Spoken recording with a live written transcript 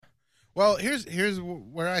Well, here's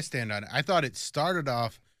where I stand on it. I thought it started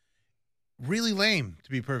off really lame,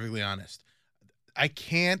 to be perfectly honest. I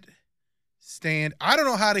can't stand. I don't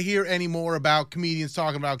know how to hear any more about comedians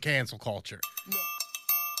talking about cancel culture.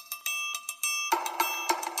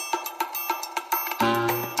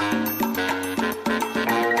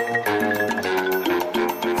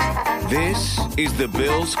 This is the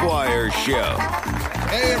Bill Squire Show.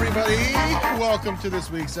 Hey, everybody. Welcome to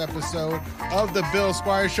this week's episode of the Bill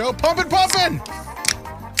Squire Show. Pumpin'. Pumpin'.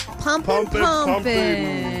 Pumpin'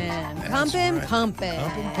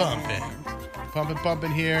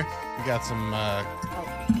 here. We got some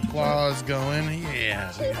claws going.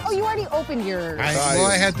 Yeah. Oh, you already opened yours.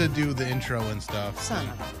 I had to do the intro and stuff. Son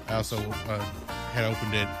of a... I also had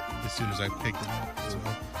opened it as soon as I picked it up. So.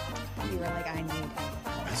 You were like, I need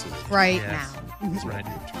right now. That's right.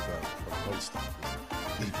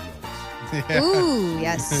 Ooh,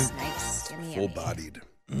 yes. Nice. Full-bodied.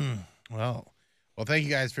 Well, thank you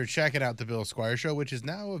guys for checking out the Bill Squire Show, which is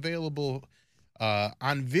now available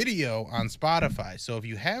on video on Spotify. So if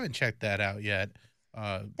you haven't checked that out yet,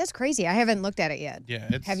 that's crazy. I haven't looked at it yet.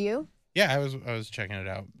 Yeah, have you? Yeah, I was checking it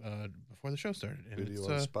out before the show started. And video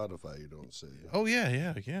on Spotify, you don't say. Oh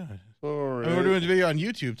yeah. All right. I mean, we're doing video on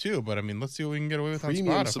YouTube too, but I mean, let's see what we can get away with Premium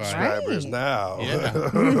on Spotify. Subscribers now. Yeah.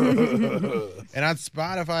 And on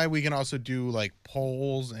Spotify, we can also do like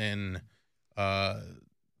polls and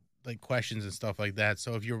like questions and stuff like that.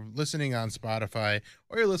 So if you're listening on Spotify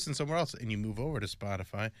or you're listening somewhere else and you move over to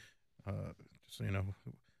Spotify, just so you know,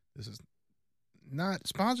 this is not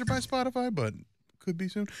sponsored by Spotify, but could be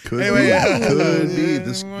soon. Could be.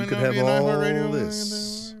 This you could have all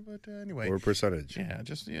this. But anyway, or percentage. Yeah,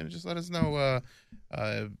 just let us know.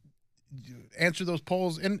 Answer those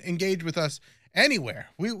polls and engage with us anywhere.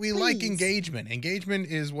 We like engagement. Engagement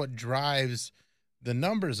is what drives the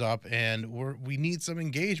numbers up, and we need some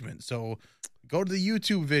engagement. So go to the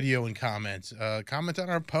YouTube video and comment on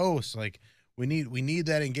our posts. Like we need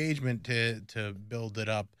that engagement to build it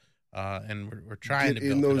up. And we're trying to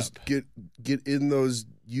build it up. Get in those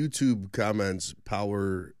YouTube comments,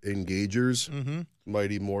 power engagers,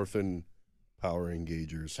 Mighty Morphin power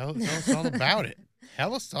engagers. Tell us all about it.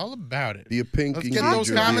 Tell us all about it. Be a pink Let's engager. get those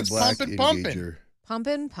comments be a black pumping. engager.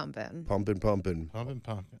 Pumping. Pumping.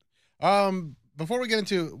 Before we get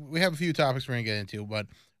into, we have a few topics we're gonna get into, but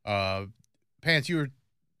Pants, you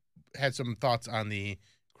had some thoughts on the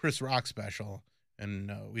Chris Rock special, and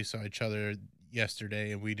we saw each other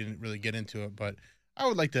yesterday, and we didn't really get into it, but I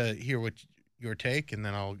would like to hear what your take, and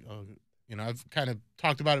then I'll I've kind of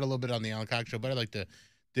talked about it a little bit on the Alan Cox Show, but I'd like to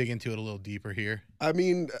dig into it a little deeper here. I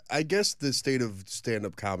mean, I guess the state of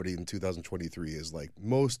stand-up comedy in 2023 is like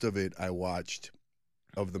most of it I watched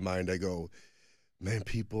of the mind. I go, man,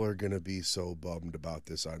 people are going to be so bummed about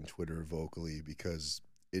this on Twitter vocally because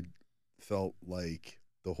it felt like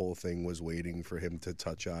the whole thing was waiting for him to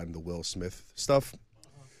touch on the Will Smith stuff,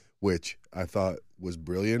 which I thought was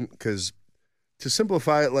brilliant because to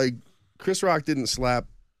simplify it, like Chris Rock didn't slap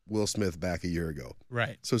Will Smith back a year ago.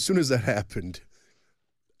 Right. So as soon as that happened,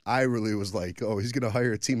 I really was like, oh, he's going to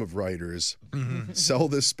hire a team of writers, sell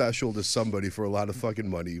this special to somebody for a lot of fucking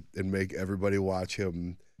money and make everybody watch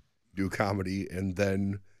him do comedy and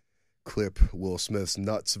then clip Will Smith's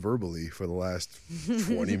nuts verbally for the last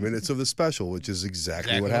 20 minutes of the special, which is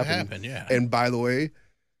exactly what happened. Yeah. And by the way,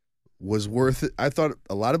 was worth it. I thought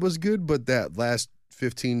a lot of it was good, but that last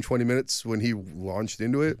 15, 20 minutes when he launched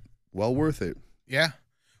into it, well worth it. Yeah.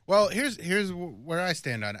 Well, here's where I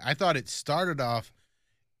stand on it. I thought it started off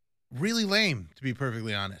really lame, to be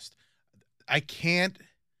perfectly honest. I can't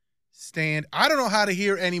stand. I don't know how to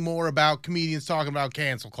hear any more about comedians talking about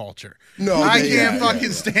cancel culture. No, I can't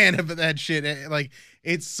fucking stand it for that shit. Like,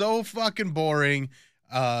 it's so fucking boring.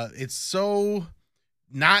 It's so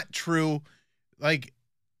not true. Like,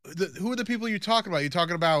 who are the people you're talking about? You're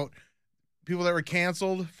talking about people that were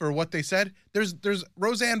canceled for what they said. There's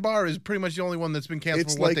Roseanne Barr is pretty much the only one that's been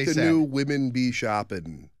canceled for what they said. It's like the new women be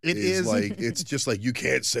shopping. It is like it's just like you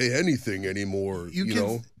can't say anything anymore. You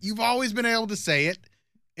know, you've always been able to say it,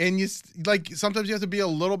 and you like sometimes you have to be a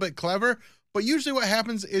little bit clever. But usually, what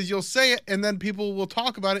happens is you'll say it, and then people will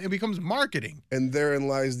talk about it. And it becomes marketing. And therein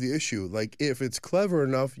lies the issue. Like if it's clever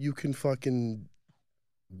enough, you can fucking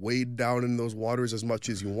wade down in those waters as much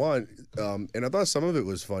as you want. And I thought some of it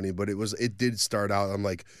was funny, but it did start out. I'm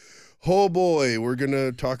like, oh boy, we're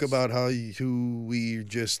gonna talk about how we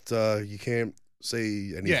just you can't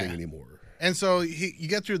say anything anymore. And so you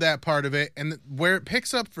get through that part of it, and where it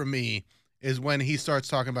picks up for me is when he starts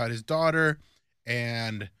talking about his daughter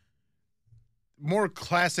and more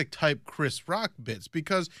classic type Chris Rock bits.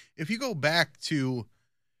 Because if you go back to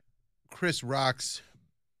Chris Rock's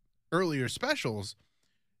earlier specials,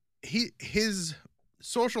 his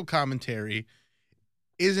social commentary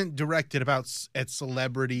isn't directed at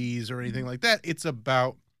celebrities or anything like that. It's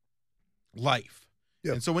about life.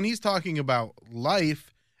 Yep. And so when he's talking about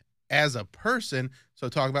life as a person, so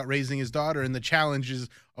talk about raising his daughter and the challenges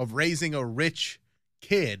of raising a rich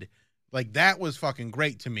kid, like that was fucking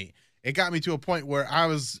great to me. It got me to a point where I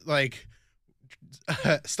was like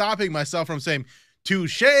stopping myself from saying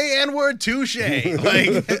touche N-word touche.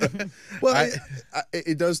 Like, well,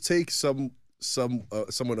 it does take someone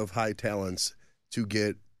of high talents to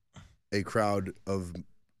get a crowd of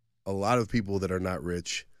a lot of people that are not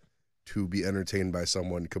rich to be entertained by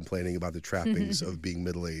someone complaining about the trappings of being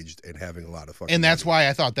middle-aged and having a lot of fucking and that's money. why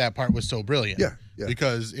I thought that part was so brilliant. Yeah.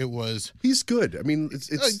 Because it was... He's good. I mean,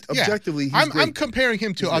 it's objectively, he's great. I'm comparing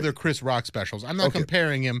him to other Chris Rock specials. I'm not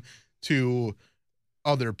comparing him to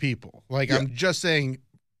other people. Like, I'm just saying,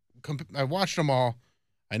 I watched them all.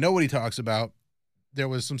 I know what he talks about. There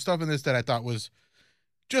was some stuff in this that I thought was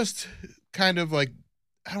just kind of like,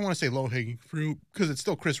 I don't want to say low-hanging fruit because it's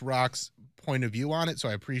still Chris Rock's point of view on it, so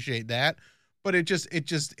I appreciate that. But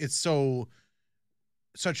it's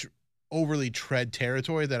such overly tread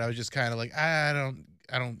territory that I was just kind of like, I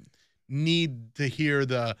don't need to hear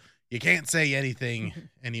the you can't say anything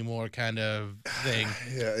anymore kind of thing.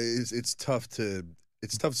 Yeah, it's tough to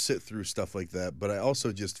sit through stuff like that. But I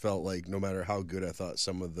also just felt like no matter how good I thought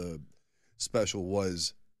some of the special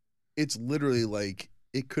was, it's literally like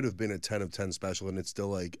it could have been a 10 of 10 special, and it's still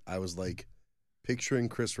like I was like picturing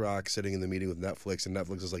Chris Rock sitting in the meeting with Netflix, and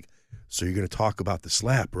Netflix is like, so you're going to talk about the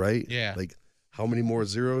slap, right? Yeah. Like, how many more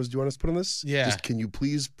zeros do you want us to put on this? Yeah. Just can you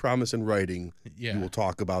please promise in writing you will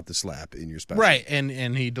talk about the slap in your special? Right, and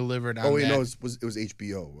he delivered on that. Oh, wait, no, it was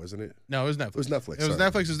HBO, wasn't it? No, it was Netflix. It was Netflix. It was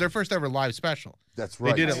Netflix. It was their first ever live special. That's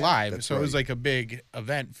right. They did it live, That's so it was like a big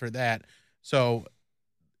event for that. So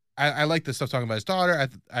I like the stuff talking about his daughter.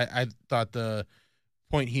 I thought the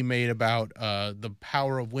point he made about the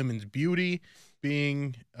power of women's beauty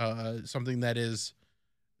being something that is,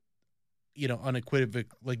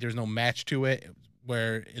 unequivocal, like there's no match to it.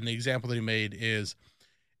 Where in the example that he made is,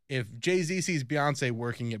 if Jay-Z sees Beyonce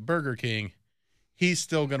working at Burger King, he's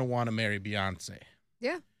still gonna want to marry Beyonce.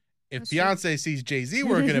 Yeah. If Beyonce sees Jay-Z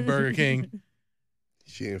working at Burger King,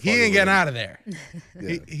 he ain't getting out of there.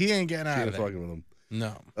 Yeah. He ain't getting out of there. Fucking with him.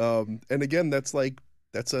 No. And again, that's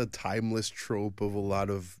a timeless trope of a lot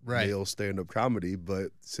of male stand-up comedy, but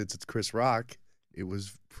since it's Chris Rock, it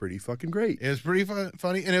was pretty fucking great. It was pretty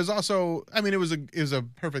funny, and it was also, it was a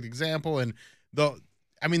perfect example, and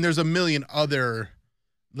there's a million other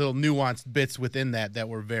little nuanced bits within that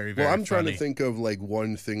were very, very Well, I'm funny. trying to think of like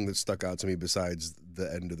one thing that stuck out to me besides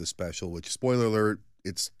the end of the special, which, spoiler alert,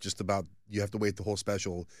 it's just about, you have to wait the whole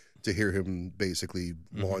special to hear him basically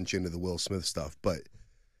launch into the Will Smith stuff. But,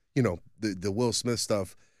 the Will Smith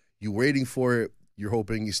stuff, you're waiting for it, you're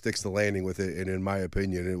hoping he sticks the landing with it. And in my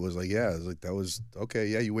opinion, it was like, that was okay.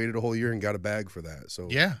 Yeah, you waited a whole year and got a bag for that. So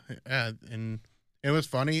yeah, and it was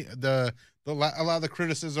funny. A lot of the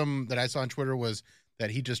criticism that I saw on Twitter was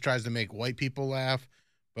that he just tries to make white people laugh.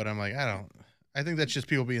 But I'm like, I think that's just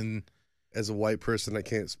people being... As a white person, I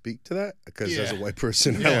can't speak to that because as a white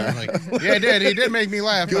person, he did make me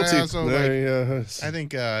laugh. Guilty. But I also, I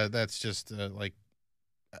think that's just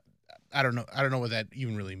I don't know what that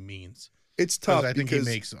even really means. It's tough. I think he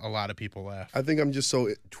makes a lot of people laugh. I think I'm just so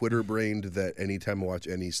Twitter brained that anytime I watch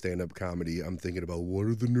any stand up comedy, I'm thinking about what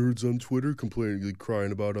are the nerds on Twitter complaining, like,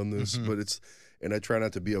 crying about on this. But and I try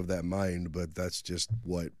not to be of that mind, but that's just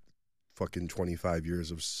what fucking 25 years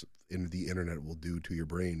of in the internet will do to your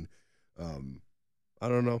brain. I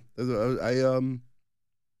don't know.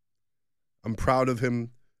 I'm proud of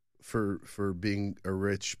him for being a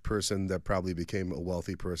rich person that probably became a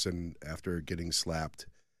wealthy person after getting slapped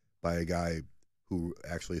by a guy who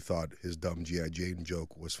actually thought his dumb G.I. Jane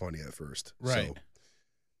joke was funny at first. Right. So,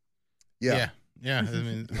 yeah. Yeah.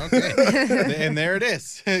 Okay. And there it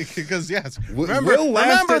is. Because yes, Will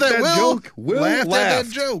laughed at that joke. Will laughed at that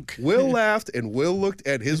joke. Will laughed, and Will looked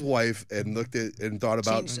at his wife and thought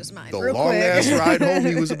about the long ass ride home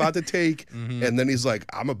he was about to take, and then he's like,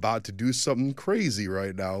 "I'm about to do something crazy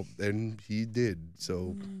right now," and he did.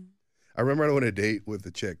 So, I remember I went on a date with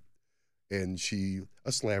a chick, and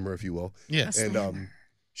a slammer, if you will. Yes. And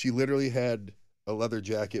she literally had a leather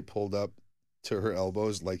jacket pulled up to her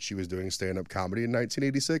elbows like she was doing stand-up comedy in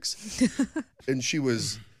 1986. And she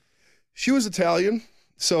was Italian.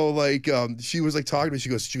 So she was like talking to me. She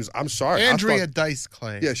goes, I'm sorry. Andrea Dice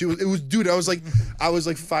Clay. Yeah, dude, I was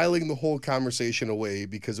like filing the whole conversation away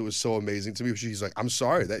because it was so amazing to me. She's like, I'm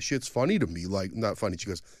sorry, that shit's funny to me. Like, not funny. She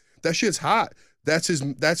goes, that shit's hot.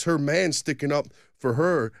 That's her man sticking up for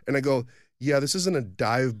her. And I go, yeah, this isn't a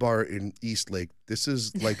dive bar in Eastlake. This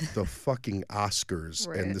is like the fucking Oscars.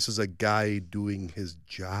 Right. And this is a guy doing his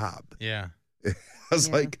job. Yeah. I was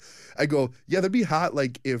like, I go, yeah, that'd be hot.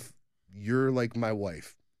 Like if you're like my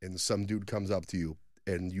wife and some dude comes up to you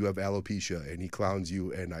and you have alopecia and he clowns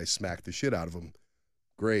you and I smack the shit out of him.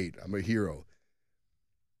 Great. I'm a hero.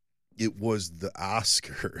 It was the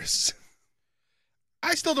Oscars.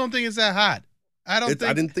 I still don't think it's that hot. I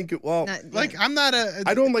didn't think it. Well, I'm not a.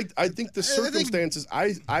 I don't like. I think the circumstances.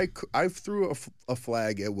 I threw a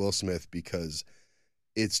flag at Will Smith because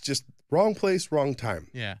it's just wrong place, wrong time.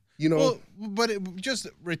 Yeah. You know. Well, but just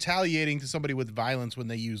retaliating to somebody with violence when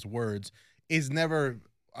they use words is never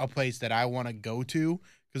a place that I want to go to,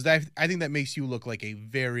 because I think that makes you look like a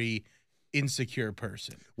very insecure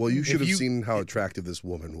person. Well, you should have seen how attractive this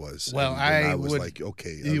woman was. Well, and I was would, like,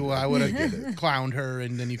 okay, I would have clowned her,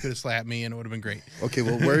 and then you could have slapped me, and it would have been great. Okay,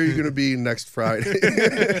 well, where are you going to be next Friday?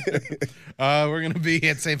 We're going to be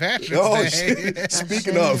at St. Patrick's Day.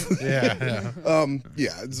 Speaking of, yeah.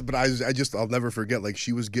 But I'll never forget. Like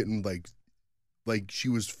she was getting like she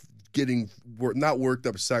was getting not worked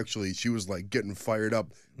up sexually. She was like getting fired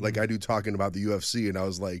up, like I do talking about the UFC, and I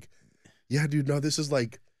was like, yeah, dude, no, this is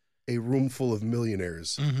like a room full of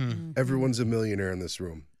millionaires. Mm-hmm. Everyone's a millionaire in this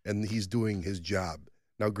room, and he's doing his job.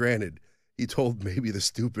 Now, granted, he told maybe the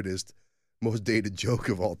stupidest, most dated joke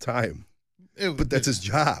of all time, but that's his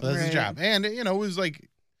job. That's his job. And, it was like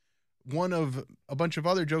one of a bunch of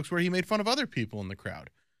other jokes where he made fun of other people in the crowd.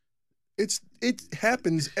 It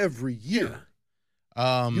happens every year.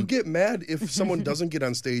 You get mad if someone doesn't get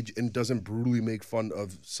on stage and doesn't brutally make fun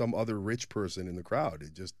of some other rich person in the crowd.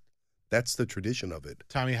 That's the tradition of it.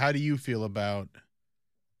 Tommy, how do you feel about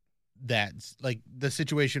that? Like the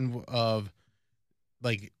situation of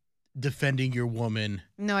like defending your woman.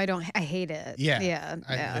 No, I don't. I hate it. Yeah.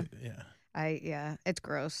 It's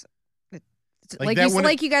gross. Like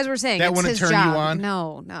like you guys were saying, that it's wouldn't his turn job. you on?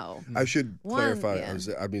 No. I should clarify. Yeah.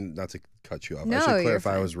 I mean, not to cut you off. No, I should you're clarify.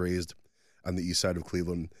 I fine. was raised on the east side of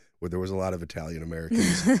Cleveland, where there was a lot of Italian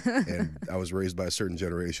Americans, and I was raised by a certain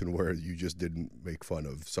generation where you just didn't make fun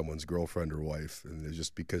of someone's girlfriend or wife, and it's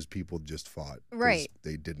just because people just fought, 'cause Right?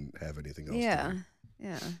 They didn't have anything else. Yeah,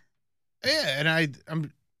 to do. Yeah, and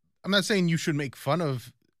I'm not saying you should make fun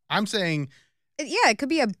of. I'm saying it could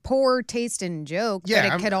be a poor taste in joke, but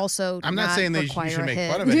it could also. I'm not saying that you should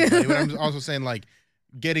make fun of anybody, but I'm also saying like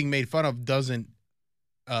getting made fun of doesn't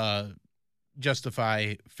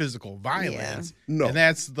justify physical violence. Yeah. No. And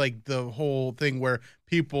that's like the whole thing where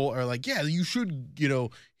people are like, yeah, you should,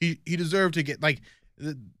 he deserved to get like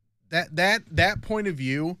that point of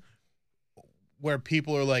view where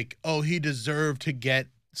people are like, oh, he deserved to get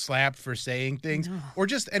slapped for saying things, or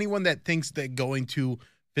just anyone that thinks that going to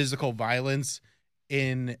physical violence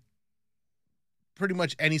in pretty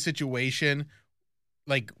much any situation,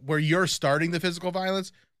 like where you're starting the physical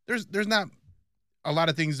violence, there's not a lot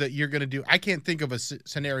of things that you're going to do. I can't think of a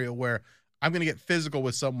scenario where I'm going to get physical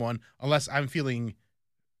with someone unless I'm feeling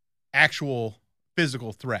actual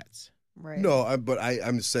physical threats. Right. No, but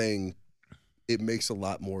I'm saying it makes a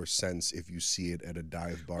lot more sense if you see it at a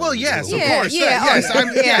dive bar. Well, yes, of Yeah, course. yeah,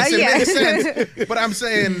 Yes, yeah. it makes sense. But I'm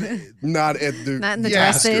saying not in the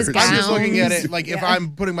dresses, Oscars. I'm just looking at gowns. it like if Yeah.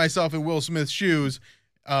 I'm putting myself in Will Smith's shoes,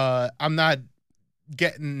 I'm not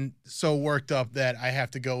getting so worked up that I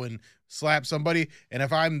have to go and slap somebody. And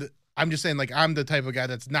if I'm just saying, like, I'm the type of guy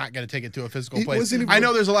that's not going to take it to a physical place. I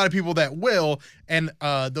know there's a lot of people that will, and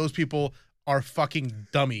those people are fucking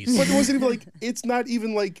dummies. But it wasn't even like, it's not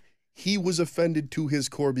even like he was offended to his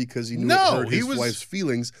core because he knew it hurt his wife's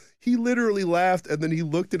feelings. He literally laughed, and then he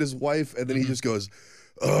looked at his wife, and then he just goes,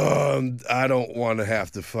 I don't want to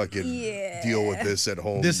have to fucking deal with this at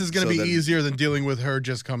home. This is going to be easier than dealing with her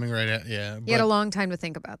just coming right at You had a long time to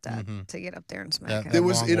think about that Mhm. to get up there and smack That it.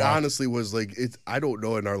 was- It walk. honestly was like, I don't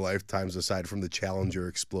know in our lifetimes, aside from the Challenger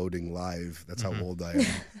exploding live, that's how old I am,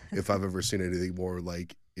 if I've ever seen anything more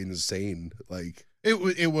like insane. Like It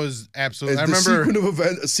was absolutely. I the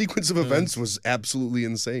remember sequence of events was absolutely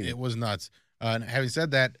insane. it was nuts. And having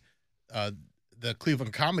said that, the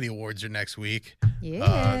Cleveland Comedy Awards are next week.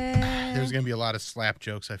 Yeah. There's going to be a lot of slap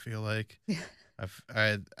jokes, I feel like.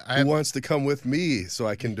 Who wants to come with me so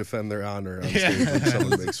I can defend their honor on stage when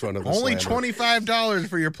someone makes fun of a Only slammer? $25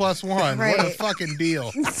 for your plus one. What a Right. fucking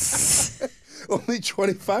deal. Only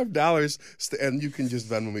 $25, and you can just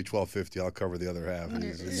Venmo me $12.50. I'll cover the other half.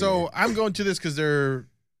 So I'm going to this because they're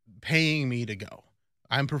paying me to go.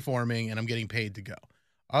 I'm performing and I'm getting paid to go.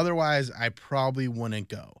 Otherwise, I probably wouldn't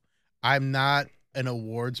go. I'm not an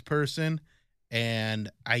awards person, and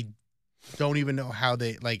I don't even know how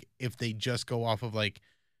they like if they just go off of like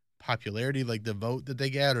popularity, like the vote that they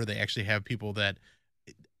get, or they actually have people that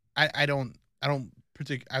I don't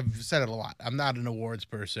I've said it a lot. I'm not an awards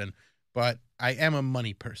person, but I am a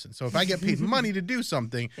money person. So if I get paid money to do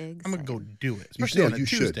something, I'm gonna go do it, especially on a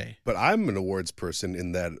Tuesday. Should. But I'm an awards person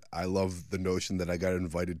in that I love the notion that I got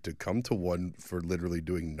invited to come to one for literally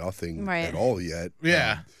doing nothing at all yet.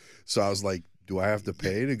 Yeah. So I was like, do I have to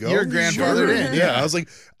pay to go? You're grandfathered in. Yeah. I was like,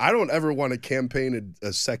 I don't ever want to campaign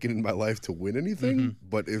a second in my life to win anything.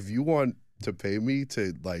 But if you want to pay me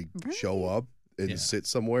to like show up and sit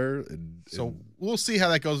somewhere, so we'll see how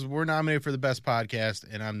that goes. We're nominated for the best podcast,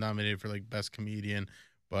 and I'm nominated for like best comedian.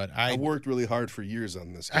 But I worked really hard for years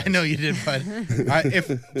on this. Guys. I know you did, but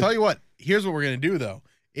tell you what, here's what we're gonna do though.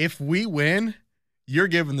 If we win, you're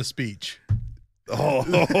giving the speech. The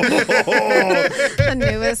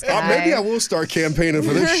newest guy. Maybe I will start campaigning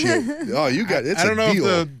for this shit. Oh, you got it's. I don't know deal.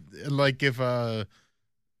 if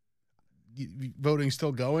voting's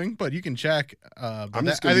still going, but you can check. I'm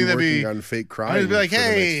just going to be working on fake crime. I'm going to be like,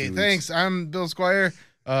 hey, thanks. I'm Bill Squire.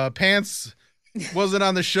 Pants wasn't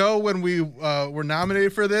on the show when we were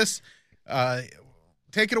nominated for this.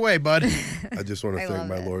 Take it away, bud. I just want to thank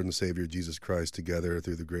my Lord and Savior, Jesus Christ. Together,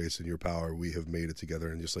 through the grace and your power, we have made it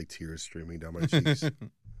together, and just like tears streaming down my cheeks.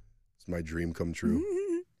 It's my dream come true.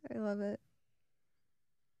 I love it.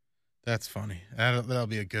 That's funny. That'll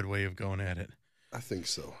be a good way of going at it. I think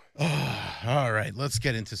so. Oh, all right, let's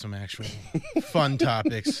get into some actual fun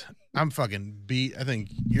topics. I'm fucking beat. I think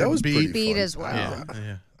you're beat as well.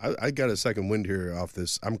 Yeah. I got a second wind here off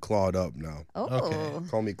this. I'm clawed up now. Oh. Okay.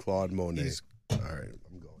 Call me Claude Monet. All right,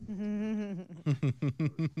 I'm going.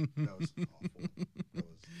 That was awful.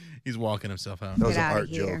 He's walking himself out. That was an art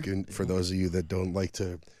joke, and for those of you that don't like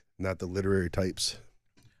to, not the literary types.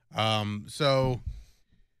 So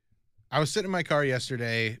I was sitting in my car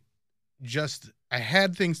yesterday. I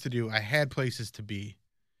had things to do. I had places to be,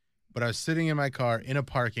 but I was sitting in my car in a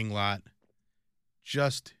parking lot,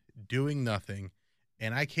 just doing nothing.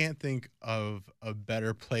 And I can't think of a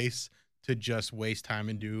better place to just waste time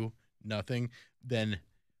and do nothing than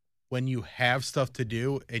when you have stuff to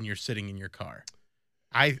do and you're sitting in your car.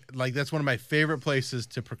 That's one of my favorite places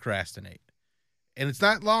to procrastinate. And it's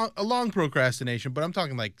not a long procrastination, but I'm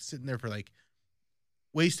talking like sitting there for like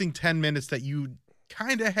wasting 10 minutes that you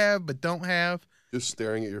kind of have but don't have. Just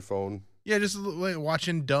staring at your phone. Yeah, just like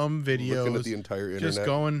watching dumb videos. Looking at the entire internet. Just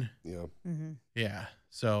going. Yeah. Mm-hmm. Yeah.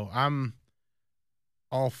 So I'm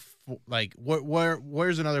all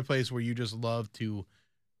where's another place where you just love to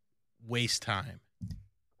waste time?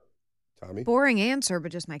 Tommy? Boring answer,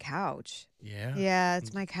 but just my couch. Yeah. Yeah,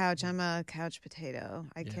 it's my couch. I'm a couch potato.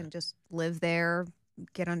 I can just live there,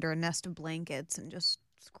 get under a nest of blankets, and just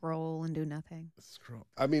scroll and do nothing.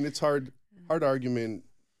 I mean, it's hard argument.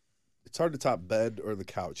 It's hard to top bed or the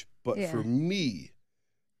couch, but for me,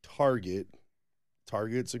 Target's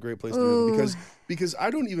a great place to do it because I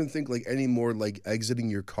don't even think like anymore like exiting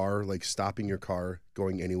your car, like stopping your car,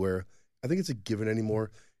 going anywhere. I think it's a given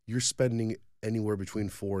anymore. You're spending anywhere between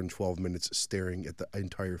 4 and 12 minutes staring at the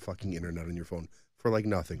entire fucking internet on your phone for like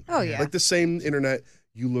nothing. Oh yeah, like the same internet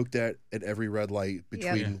you looked at every red light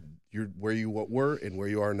between where you were and where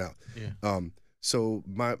you are now. Yeah. So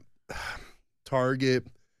my Target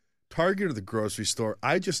or the grocery store.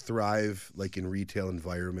 I just thrive like in retail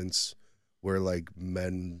environments where like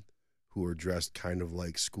men who are dressed kind of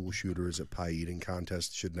like school shooters at pie eating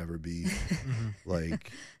contests should never be.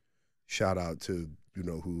 Like, shout out to you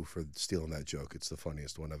know who for stealing that joke. It's the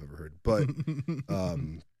funniest one I've ever heard. But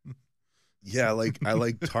yeah, like I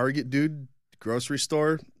like Target, dude. Grocery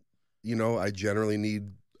store. You know, I generally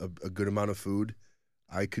need a good amount of food.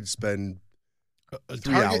 I could spend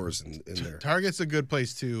 3 hours in there. Target's a good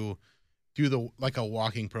place to do a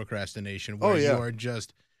walking procrastination where you are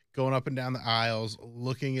just going up and down the aisles,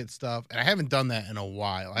 looking at stuff. And I haven't done that in a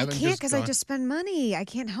while. I can't because I just spend money. I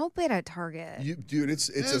can't help it at Target. Dude,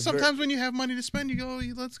 it's sometimes when you have money to spend, you go,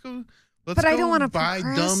 let's go. But I don't want to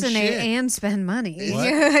procrastinate and spend money.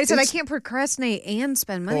 I said I can't procrastinate and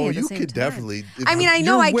spend money at the same time. Oh, you could definitely. I mean, I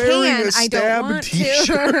know I can. I don't want to.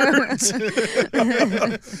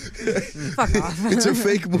 Fuck off. It's a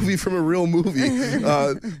fake movie from a real movie.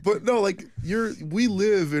 But no, like we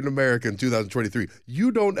live in America in 2023.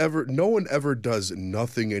 No one ever does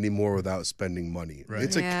nothing anymore without spending money. Right.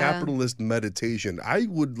 It's a capitalist meditation. I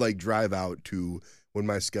would like drive out to when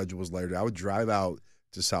my schedule was lighter. I would drive out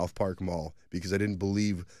to South Park Mall because I didn't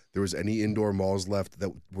believe there was any indoor malls left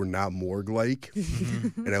that were not morgue-like.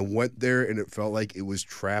 And I went there and it felt like it was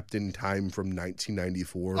trapped in time from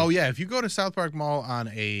 1994. Oh, yeah. If you go to South Park Mall on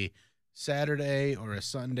a Saturday or a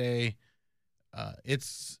Sunday,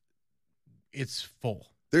 it's it's full.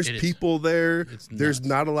 There's people there. There's nuts.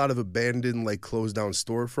 not a lot of abandoned, like closed down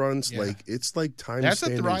storefronts. Yeah. Like it's like time. That's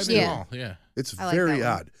a thriving mall. Yeah. It's I like very that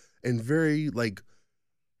one. odd and very like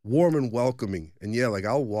warm and welcoming. And yeah, like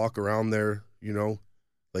I'll walk around there, you know,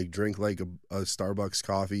 like drink like a Starbucks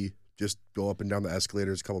coffee, just go up and down the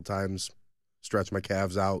escalators a couple times, stretch my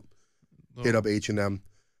calves out, hit up H&M,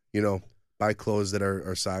 you know, buy clothes that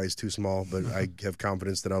are size too small, but I have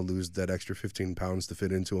confidence that I'll lose that extra 15 pounds to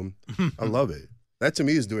fit into them. I love it. That to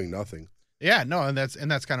me is doing nothing. Yeah, no, and that's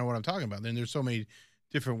kind of what I'm talking about. And there's so many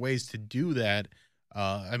different ways to do that.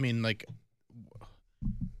 I mean, like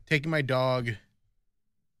taking my dog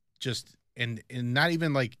just and not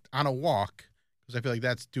even like on a walk, because I feel like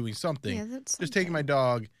that's doing something. Yeah, that's Just taking my something.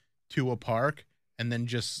 dog to a park and then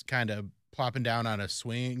just kind of plopping down on a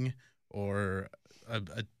swing or a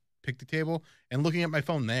picnic table and looking at my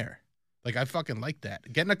phone there. Like I fucking like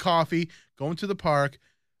that. Getting a coffee, going to the park,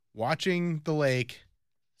 watching the lake,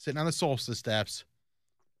 sitting on the solstice steps.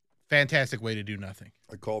 Fantastic way to do nothing.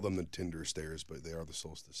 I call them the Tinder stairs, but they are the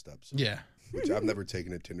solstice steps. Yeah. Which I've never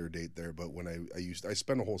taken a Tinder date there, but when I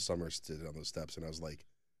spent a whole summer sitting on those steps, and I was like,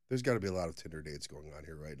 there's got to be a lot of Tinder dates going on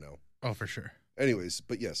here right now. Oh, for sure. Anyways,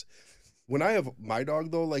 but yes, when I have my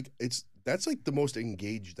dog though, like that's like the most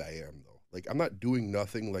engaged I am though. Like I'm not doing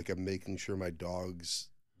nothing. Like I'm making sure my dog's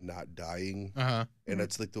not dying, and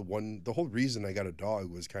that's like the whole reason I got a dog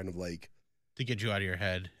was kind of like to get you out of your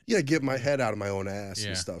head. Yeah, get my head out of my own ass Yeah.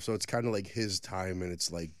 and stuff. So it's kind of like his time, and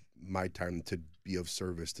it's like my time to be of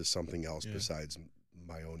service to something else besides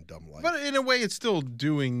my own dumb life. But in a way, it's still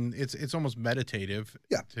doing. It's almost meditative.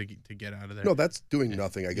 Yeah. To get out of there. No, that's doing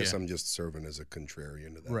nothing. I guess Yeah. I'm just serving as a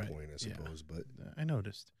contrarian to that point, I suppose. But I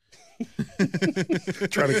noticed.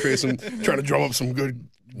 trying to drum up some good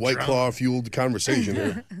White Claw fueled conversation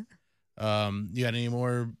here. You got any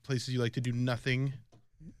more places you like to do nothing?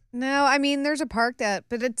 No, I mean, there's a park but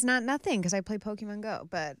it's not nothing because I play Pokemon Go.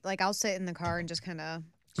 But like, I'll sit in the car and just kind of.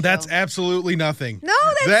 That's absolutely nothing. No,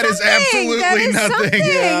 that is something. absolutely That is nothing. something.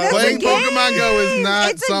 That's Playing a game. Pokemon Go is not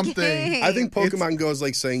It's a something. game. I think Pokemon Go is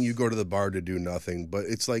like saying you go to the bar to do nothing, but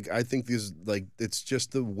it's like I think it's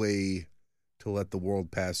just a way to let the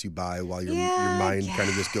world pass you by while your mind kind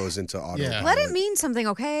of just goes into autopilot. Yeah. Let it mean something,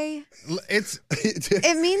 okay?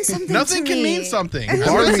 It means something. Nothing to can me. mean something. Bar I'm not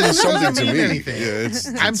saying means it something doesn't to mean me. anything.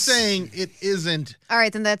 Yeah, I'm saying it isn't. All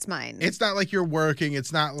right, then that's mine. It's not like you're working.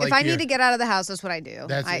 It's not like if I you're- need to get out of the house, that's what I do.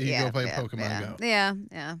 That's what you go play Pokemon yeah. Go.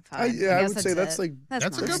 Yeah, fine. I guess would say that's it. like That's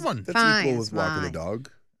a mine. good one. That's Fine, equal it's with walking a mine.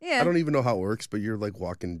 dog. Yeah. I don't even know how it works, but you're like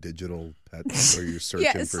walking digital pets, or you're searching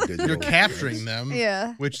Yes. for digital. You're capturing pets. them.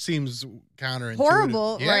 Yeah. Which seems counterintuitive.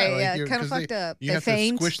 Horrible, right, like yeah, you're- kinda 'cause fucked up. You They have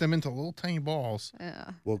faint. to squish them into little tiny balls. Yeah.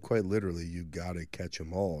 Well, quite literally, you gotta catch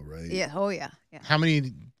them all, right? Yeah. Oh yeah. Yeah. How many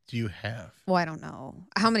do you have? Well, I don't know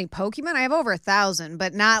how many Pokemon. I have over 1,000,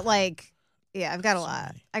 but not like. Yeah, I've got a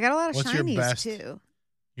lot. many. I got a lot of What's your shinies best? too.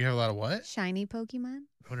 You have a lot of what? Shiny Pokemon.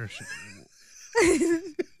 What are?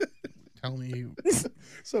 Tell me.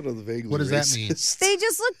 Sort of vaguely What does that mean? racist. They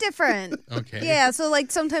just look different. Okay. Yeah, so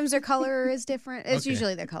like sometimes their color is different. It's Okay.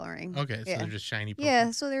 usually their coloring. Okay, so yeah. they're just shiny. Pokemon.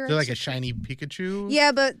 Yeah, so they're They're like a shiny Pikachu.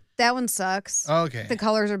 Yeah, but that one sucks. Okay. The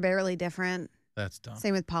colors are barely different. That's dumb.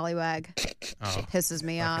 Same with Poliwag. Oh, Pisses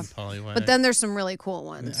me fucking off. Poliwag. But then there's some really cool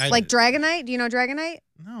ones. I- Like Dragonite. Do you know Dragonite?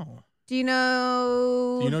 no. Do you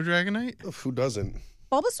know Do you know Dragonite? Who doesn't?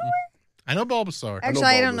 Bulbasaur? I know Bulbasaur. Actually,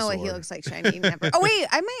 I don't know what he Bulbasaur. looks like shiny. Never. Oh wait,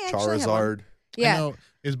 I may actually have one. Charizard. I Yeah. know.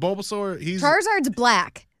 Is Bulbasaur? He's. Charizard's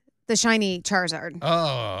black. The shiny Charizard.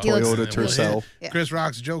 Oh. He looks- Toyota Well, Tercel. Yeah. Chris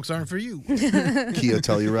Rock's jokes aren't for you. Kia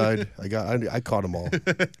Telluride. I caught them all.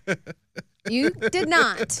 You did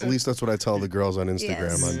not. At least that's what I tell the girls on Instagram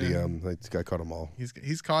Yes. on DM. I caught them all.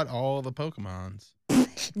 He's caught all the Pokemons.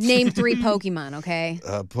 Name 3 Pokemon, okay?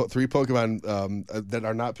 3 Pokemon that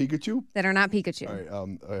are not Pikachu. That are not Pikachu. All right,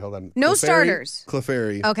 all right, hold on. No Clefairy, starters.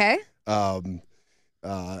 Clefairy. Okay.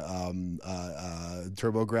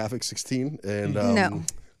 TurboGrafx 16 and No.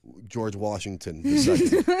 George Washington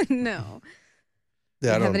II. No. Yeah,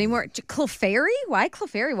 I Don't have don't any more. Clefairy? Why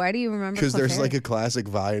Clefairy? Why do you remember because there's Clefairy? like a classic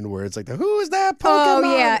Vine where it's like, who is that Pokemon?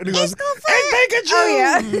 Oh, yeah. And he goes, It's Clefairy. It's Pikachu. Oh,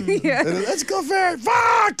 yeah. Yeah. And then, Let's Clefairy.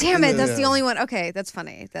 Fuck. Damn And it, then, that's the only one. Okay, that's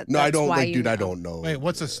funny. No, I that's don't why like, you dude. I know. don't know. Wait,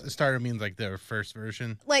 what's a starter means like their first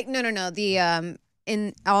version? Like, no. The,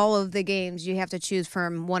 in all of the games, you have to choose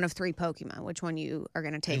from one of 3 Pokemon, which one you are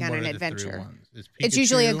going to take And on what an are the 3 adventure. ones? Is It's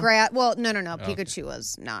usually a Pikachu- grass. Well, no. okay. Pikachu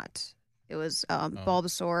was not. It was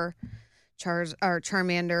Bulbasaur,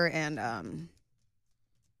 Charmander, and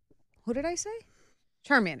who did I say?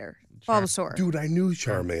 Charmander. Bulbasaur. Dude, I knew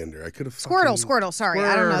Charmander. I could have Squirtle. Sorry,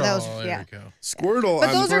 I don't know. That was There we go. Squirtle.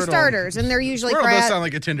 But those are starters, and they're usually Squirtle does sound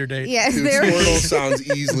like a Tinder date. Yeah, Dude, Squirtle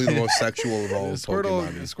sounds easily the most sexual of all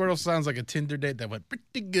Pokemon. Squirtle sounds like a Tinder date that went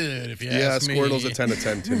pretty good, if you ask me. Yeah, Squirtle's a 10 of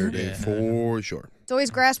 10 Tinder date for sure. It's always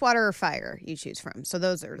grass, water, or fire you choose from. So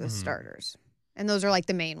those are the starters. And those are like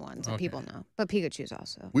the main ones that people know. But Pikachu's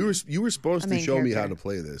also. You were supposed to show me how to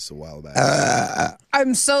play this a while back.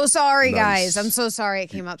 I'm so sorry, Nice. guys. I'm so sorry it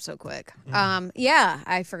came up so quick. Yeah,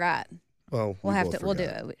 I forgot. Well, We'll do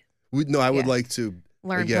it. I would like to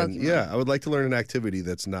Learn again. Pokemon. Yeah, I would like to learn an activity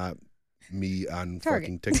that's not me on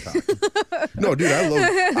fucking TikTok. No, dude, I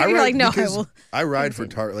love. I ride for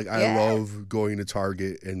Target. Like I love going to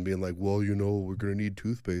Target and being like, well, we're gonna need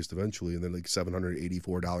toothpaste eventually, and then like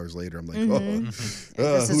 $784 later, I'm like,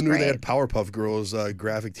 who knew they had Powerpuff Girls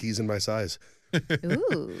graphic tees in my size?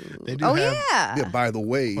 Ooh. They do have, Yeah. By the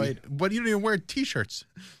way, but you don't even wear T-shirts.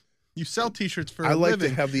 You sell T-shirts for I a like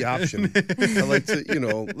living. to have the option. I like to,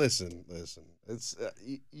 listen. It's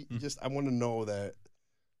just I want to know that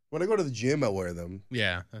when I go to the gym, I wear them.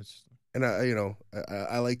 Yeah, that's. And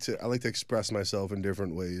I like to express myself in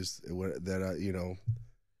different ways that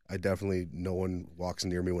I definitely no one walks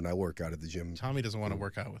near me when I work out at the gym. Tommy doesn't want to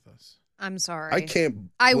work out with us. I'm sorry. I can't.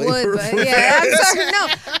 I blame would, her but for yeah, that. I'm sorry.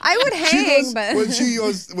 No, I would hang,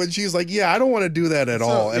 but when she's like, yeah, I don't want to do that at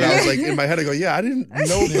all, and I was like, in my head, I go, yeah, I didn't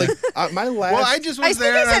know. Like my last. Well, I just was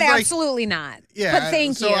there. I said and I was absolutely not. Yeah, but thank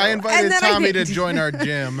you. So I invited Tommy to didn't. join our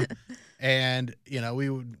gym, and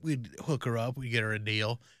we'd hook her up. We get her a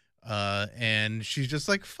deal. And she's just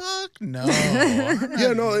like, fuck no.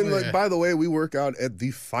 Yeah, no, and like, by the way, we work out at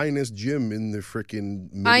the finest gym in the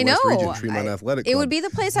freaking Midwest region, Tremont Athletic Club. It would be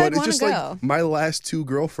the place But I'd it's want to just go. like my last two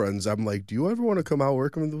girlfriends, I'm like, do you ever want to come out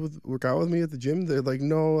work out with me at the gym? They're like,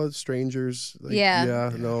 no, strangers. Like,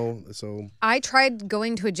 Yeah, no. So I tried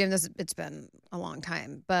going to a gym. It's been a long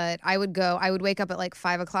time, but I would wake up at like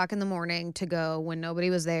 5 o'clock in the morning to go when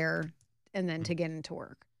nobody was there, and then to get into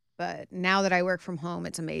work. But now that I work from home,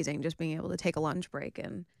 it's amazing just being able to take a lunch break,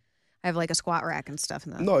 and I have like a squat rack and stuff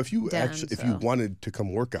in the no, if you den, if you wanted to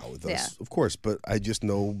come work out with us, of course. But I just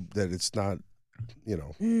know that it's not,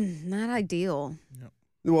 not ideal.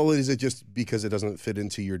 Well, is it just because it doesn't fit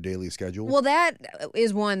into your daily schedule? Well, that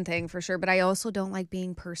is one thing for sure, but I also don't like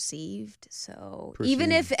being perceived. So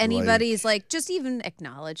even if anybody's like, just even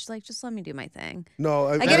acknowledge, like, just let me do my thing. No,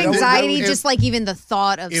 I get anxiety just like even the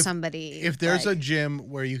thought of somebody. If there's a gym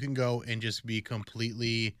where you can go and just be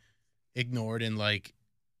completely ignored and like,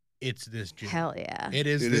 it's this gym. Hell yeah. It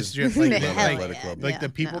is this gym. Like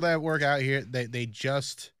the people that work out here, they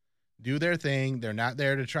just do their thing. They're not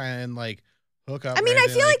there to try and like hook up. I mean, I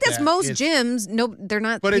feel like that's most gyms. No, they're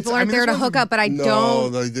not. People aren't there to hook up, but I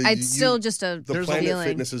don't. It's still just a the Planet feeling.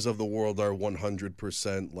 Fitnesses of the world are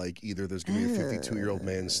 100% like either there's going to be a 52-year-old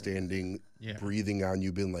man standing, breathing on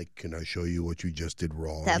you, being like, "Can I show you what you just did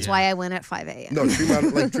wrong?" That's why I went at 5 a.m. No,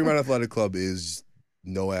 Tremont Athletic Club is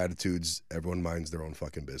no attitudes. Everyone minds their own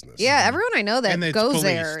fucking business. Yeah, everyone I know that goes policed,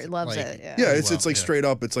 there loves it. Yeah, it's like straight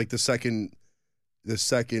up. It's like the second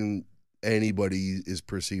anybody is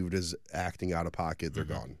perceived as acting out of pocket, they're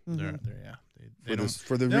gone. They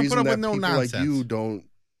for the reason that people like you don't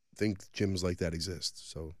think gyms like that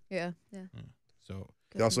exist. So yeah. So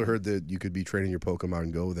they also heard that you could be training your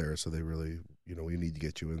Pokemon Go there, so they really, we need to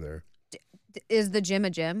get you in there. Is the gym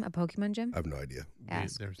a Pokemon gym? I have no idea.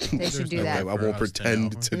 They should do that. I won't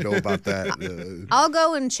pretend to know about that. I'll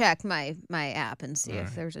go and check my app and see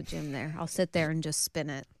if there's a gym there. I'll sit there and just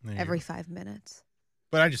spin it every 5 minutes.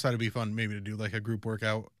 But I just thought it'd be fun maybe to do like a group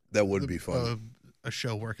workout. That would be fun. A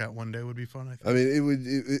show workout one day would be fun, I think. I mean, it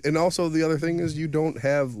would. And also the other thing is you don't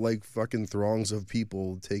have like fucking throngs of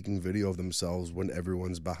people taking video of themselves when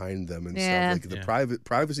everyone's behind them and stuff. Like the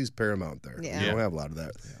privacy's paramount there. Yeah. You don't have a lot of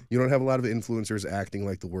that. Yeah. You don't have a lot of influencers acting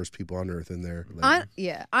like the worst people on earth in there.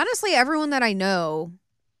 Honestly, everyone that I know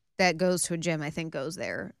that goes to a gym, I think, goes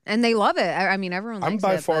there, and they love it. I mean, everyone. I'm likes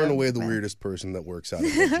by it, far and away the weirdest person that works out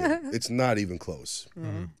at the gym. It's not even close.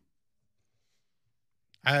 Mm-hmm.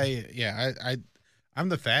 I'm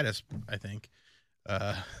the fattest, I think.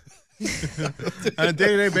 On a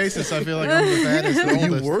day-to-day basis, I feel like I'm the fattest. The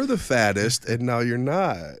oldest. You were the fattest, and now you're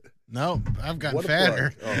not. No, I've gotten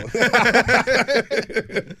fatter. Oh.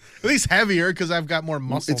 At least heavier because I've got more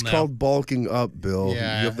muscle It's now. called bulking up, Bill.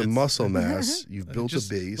 Yeah, you have the muscle mass. You've built a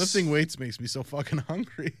base. Lifting weights makes me so fucking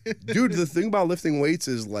hungry. Dude, the thing about lifting weights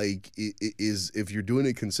is like, is if you're doing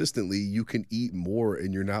it consistently, you can eat more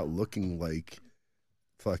and you're not looking like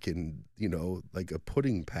fucking, like a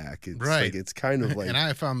pudding pack. It's Right. like it's kind of like And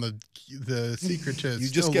I found the secret to You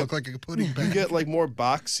still just get- look like a pudding pack. you get like more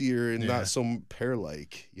boxier and Yeah. not so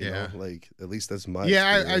pear-like, Yeah. like at least that's my Yeah,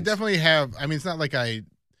 I experience. definitely have. I mean, it's not like I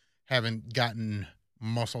haven't gotten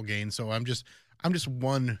muscle gain, so I'm just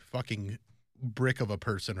one fucking brick of a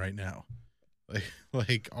person right now,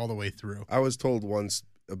 like all the way through. I was told once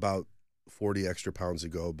about 40 extra pounds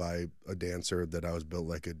ago by a dancer that I was built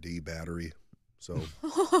like a D battery. So,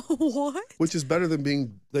 What? which is better than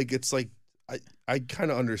being like, it's like, I kind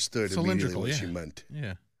of understood immediately Cylindrical, what yeah. she meant.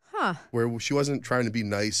 Yeah. Huh. Where she wasn't trying to be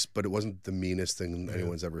nice, but it wasn't the meanest thing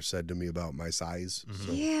anyone's ever said to me about my size. Mhm.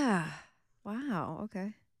 So, Yeah. Wow.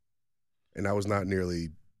 Okay. and I was not nearly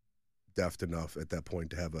deft enough at that point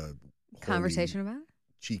to have a Conversation about it?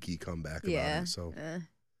 cheeky comeback Yeah. about it. So, Yeah.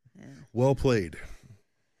 well played.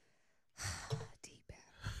 Deep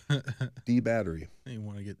bad. D battery. You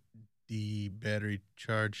want to get D battery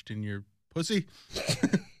charged in your pussy?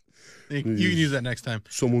 You can use that next time.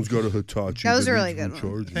 Someone's got a Hitachi. That was a needs really good one.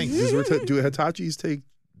 recharging. Thank Do Hitachis take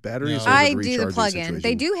batteries? No. or is it I a do the recharging plug-in. situation?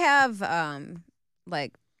 They do have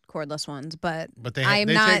like cordless ones, but But they I'm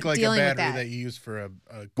they not take like a dealing with battery that. that you use for a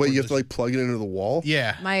Wait, you have to cordless- like plug it into the wall?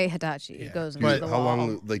 Yeah. my Hitachi Yeah. goes Do into you- the how wall.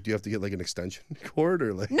 long? Like, do you have to get like an extension cord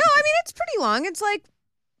or like? No, I mean it's pretty long. It's like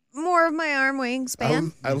more of my arm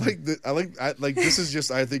wingspan. I like the. I like this is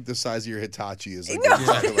just. I think the size of your Hitachi is. Like, No. when you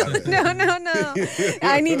talk about it. No.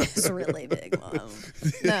 I need this really big one.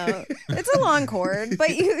 No, it's a long cord, but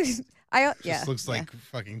yeah. Just looks like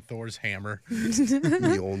fucking Thor's hammer.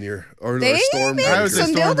 Mjolnir or They Stormbreaker. make I would say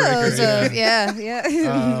some Stormbreaker, dildos of yeah.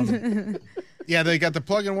 Yeah, they got the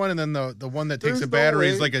plug-in one, and then the one that takes There's a no battery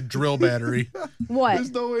is way. like a drill battery. What?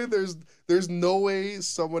 There's no way. There's no way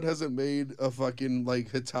someone hasn't made a fucking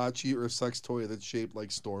like Hitachi or sex toy that's shaped like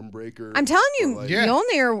Stormbreaker. I'm telling or, you, like- Yeah.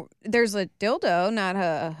 Mjolnir. There's a dildo, not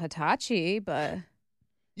a Hitachi, but.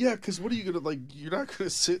 Yeah, because what are you gonna like? You're not gonna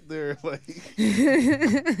sit there like.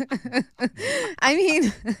 I mean,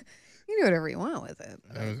 you do whatever you want with it.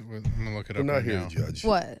 I'm gonna look it up I'm not right here now. to judge.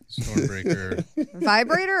 What? Stormbreaker.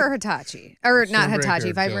 Vibrator or Hitachi? Or not Stormbreaker Hitachi,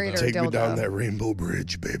 or vibrator dildo? or Take dildo. me down that rainbow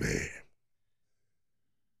bridge, baby.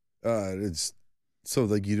 It's so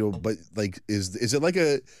like you know, but like is it like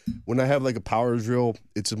a when I have like a power drill,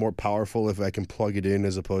 it's more powerful if I can plug it in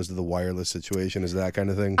as opposed to the wireless situation? Is that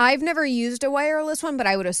kind of thing? I've never used a wireless one, but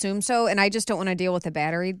I would assume so. And I just don't want to deal with the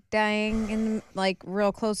battery dying in like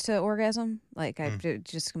real close to orgasm. Like I'm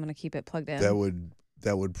just going to keep it plugged in.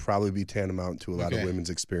 That would probably be tantamount to a lot of Okay. women's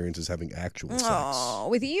experiences having actual sex. Oh,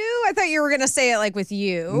 with you? I thought you were gonna say it like with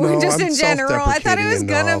you, No, just I'm in general. I thought it was self-deprecating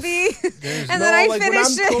gonna enough. be, There's and then I like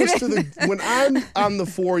finished when I'm close to it. when I'm on the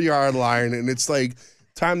 4-yard line and it's like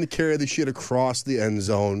time to carry the shit across the end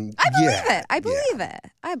zone. I believe yeah, it. I believe it.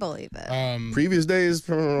 I believe it. Previous days.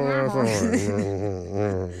 It's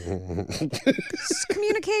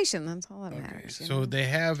communication. That's all that Okay, matters. you so know? they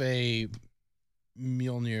have a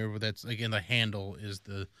Mjolnir that's again the handle is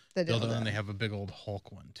the The dildo, dildo. and they have a big old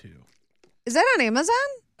Hulk one too. Is that on Amazon?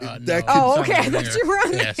 That No, could- Oh, it's okay. I on thought there. you were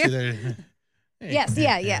on Yeah, there. see there. Hey, Yes.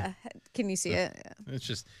 Yeah. Can you see it? Yeah. It's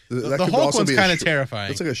just That the could Hulk also one's be a kind of Shrek- terrifying.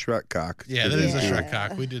 That's like a Shrek cock. Yeah, that is a Yeah. Shrek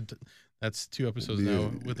cock. We did. That's 2 episodes now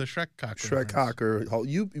The- with a Shrek cock. Shrek reference. cock or Hulk.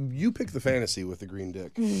 You pick the fantasy with the green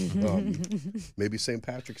dick. Maybe St.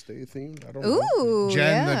 Patrick's Day theme. I don't know. Ooh,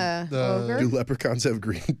 Jen, yeah. the- Ogre? Do leprechauns have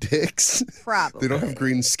green dicks? Probably. They don't have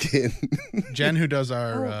green skin. Jen, who does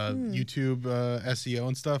our Oh, YouTube SEO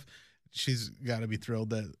and stuff, she's got to be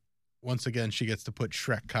thrilled that once again she gets to put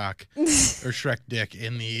Shrek cock or Shrek dick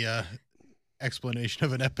in the explanation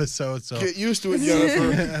of an episode. So Get used to it,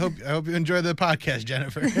 Jennifer. I hope you enjoy the podcast,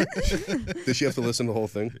 Jennifer. Does she have to listen to the whole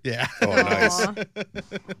thing? Yeah. Oh, nice. Aw.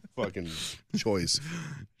 Fucking choice.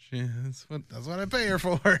 That's what I pay her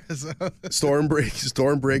for. So.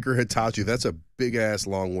 Stormbreaker Hitachi. That's a big ass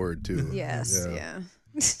long word too. Yes. Yeah. Yeah.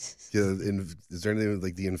 Yeah, is there anything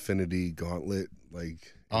like the Infinity Gauntlet?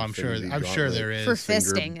 Like, Oh, I'm sure Gauntlet, there is. For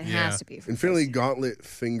Finger- fisting, it yeah. has to be. For Infinity fisting. Gauntlet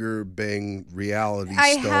finger bang reality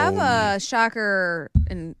I stone. have a shocker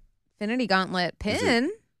Infinity Gauntlet pin.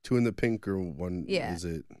 2 in the pink or 1. Yeah. Is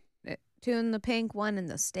it? 2 in the pink, 1 in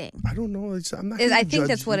the sting. I don't know. I'm not. I gonna think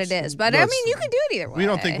that's judge what it this. is. But No, I it's- mean, you can do it either way. We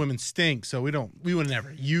don't think women stink, so we would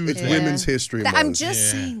never use It's that. Yeah. Women's History Month. I'm just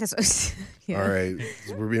Yeah. saying this. Yeah. All right,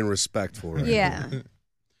 we're being respectful, right? Yeah.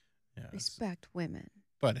 Yeah. Respect women.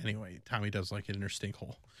 But anyway, Tommy does like it in her stink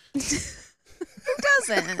hole. Who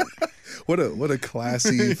doesn't? What a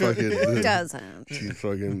classy fucking. Who doesn't? She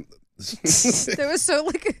fucking. There was so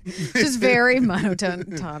like just very monotone.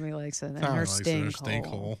 Tommy likes it in Tommy her likes it in her stink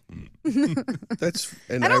hole. hole. That's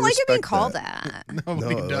and I don't like it being respect called that. that.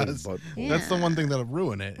 Nobody No, does. but That's the one thing that'll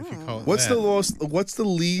ruin it if you call it what's that. what's the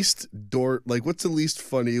least what's the least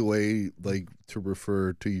funny way like to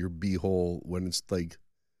refer to your beehole when it's like,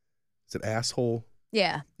 is it asshole?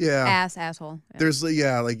 Yeah. Yeah. Asshole. Yeah. There's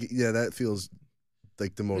that feels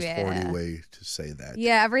like the most horny Yeah. way to say that.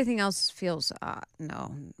 Yeah, everything else feels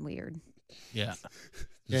weird. Yeah.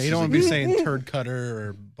 Yeah, you don't want to be saying turd cutter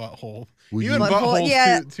or butthole. Would Even you- Butthole, butthole's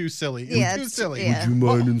yeah. too silly. Yeah, Too it's- silly. yeah. Would you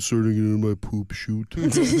mind inserting it in my poop chute?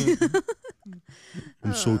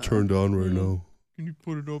 I'm so turned on right now. Can you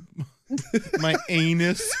put it up my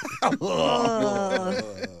anus?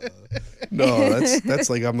 No, that's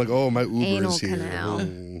like I'm like, oh, my Uber Anal is here. canal.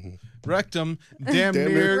 Mm. Rectum. Damn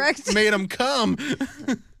Damn near Rectum. made him come.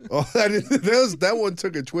 Oh, that one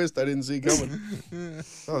took a twist I didn't see coming.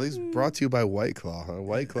 Oh, these brought to you by White Claw. Huh?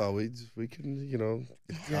 White Claw, we can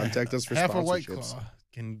contact us for Half a White sponsorships. Claw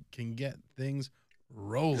can get things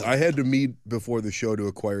rolling. I had to meet before the show to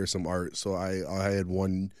acquire some art, so I had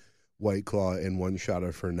one White Claw and one shot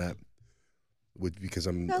of Fernet, because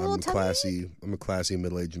I'm Got a little tummy classy. I'm a classy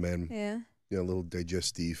middle-aged man. Yeah. A little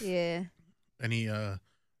digestive. Yeah. Any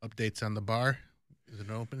updates on the bar? Is it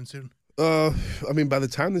open soon? I mean, by the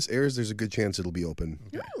time this airs, there's a good chance it'll be open.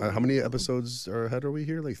 Okay. How many episodes ahead are we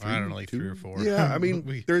here? Like 3? I don't know, like 2? 3 or 4. Yeah, I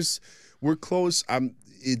mean, we're close. I think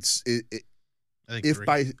If 3.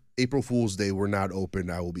 by April Fool's Day we're not open,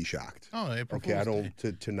 I will be shocked. Oh, April Okay, I Fool's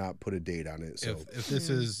don't to not put a date on it. So If this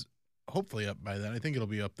is hopefully up by then, I think it'll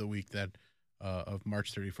be up the week that of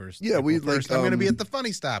March 31st. Yeah, April we 1st. I'm going to be at the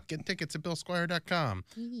Funny Stop. Get tickets at BillSquire.com.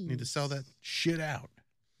 Need to sell that shit out.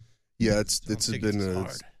 yeah, it's tickets been is a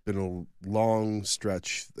hard. been a long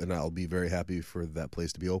stretch, and I'll be very happy for that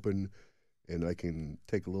place to be open, and I can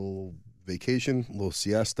take a little vacation, a little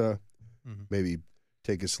siesta, Mhm. maybe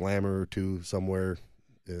take a slammer or two somewhere.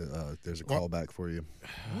 There's a Well- callback for you.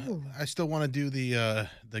 I still want to do the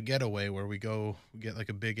getaway where we get like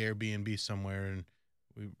a big Airbnb somewhere.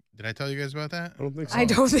 And did I tell you guys about that? I don't think so. I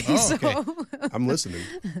don't think Oh, so. okay. I'm listening.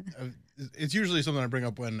 It's usually something I bring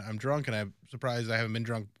up when I'm drunk, and I'm surprised I haven't been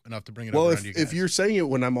drunk enough to bring it Well, up if around you guys. if you're saying it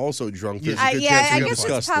when I'm also drunk, there's Yeah. a good yeah, chance I we'll guess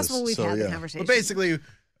discuss it's possible this. we've So, had the yeah. conversation. But basically,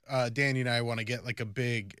 Danny and I want to get like a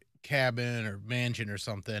big cabin or mansion or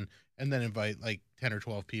something, and then invite like 10 or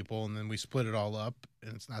 12 people, and then we split it all up,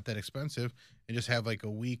 and it's not that expensive, and just have like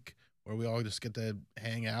a week where we all just get to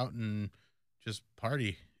hang out and just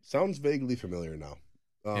party. Sounds vaguely familiar now.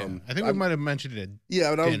 Yeah. I think we might have mentioned it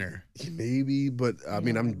Yeah, at but dinner. maybe, but I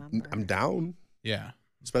mean, don't I'm remember. down, Yeah.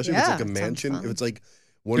 especially if it's Yeah, like a sounds mansion. fun. If it's like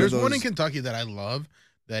one There's of those, one in Kentucky that I love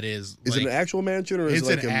that is is like, it an actual mansion or is it's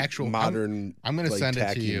it like an a actual- modern? I'm going to like, send it to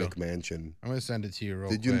tacky you. McMansion. I'm going to send it to you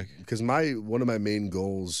real Did quick. you? Because one of my main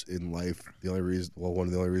goals in life, one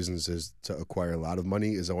of the only reasons is to acquire a lot of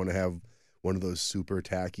money. Is I want to have one of those super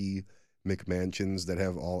tacky McMansions that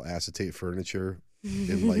have all acetate furniture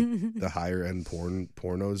in like the higher end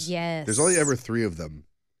pornos. Yes. There's only ever 3 of them,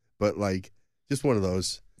 but like just one of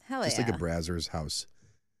those, Hell just yeah. like a Brazzers house.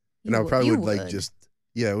 You And I would- probably you would like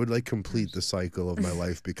it would like complete the cycle of my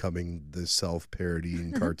life becoming the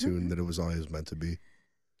self-parodying cartoon that it was always meant to be.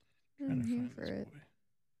 I'm here for it.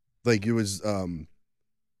 Like it was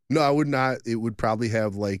no, I would not. It would probably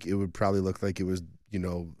look like it was,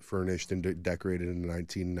 furnished and decorated in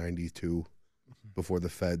 1992 before the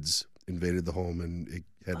feds invaded the home and it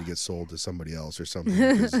had to get sold to somebody else or something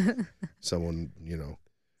because someone,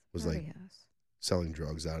 was like selling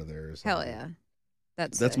drugs out of there or something. Hell yeah.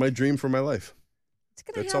 That's That's my dream for my life. It's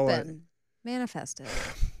gonna that's all I- happen. Manifest it.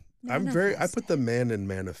 I Manifest put it. the man in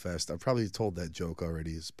manifest. I've probably told that joke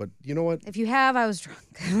already, but you know what? If you have, I was drunk.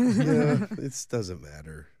 Yeah, it doesn't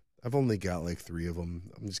matter. I've only got like 3 of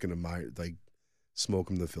them. I'm just gonna smoke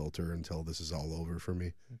them the filter until this is all over for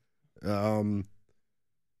me.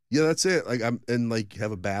 Yeah, that's it. Like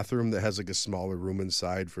have a bathroom that has like a smaller room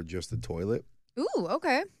inside for just the toilet Ooh,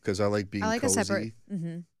 okay. because I like being I like cozy. a separate.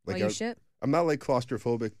 Mm-hmm. Like While you shit. I'm not like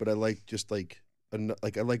claustrophobic, but I like just I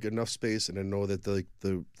like enough space, and I know that the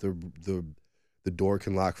door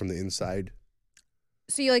can lock from the inside.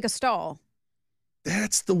 So you like a stall?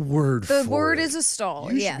 That's the word. The for word it. is a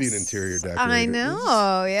stall. You yes. should be an interior decorator. I This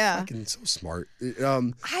know. is Yeah. Fucking so smart.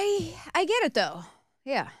 I get it though.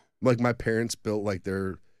 Yeah. Like my parents built like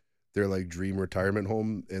their like dream retirement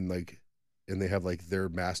home, and they have like their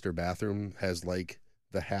master bathroom has like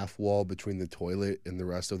the half wall between the toilet and the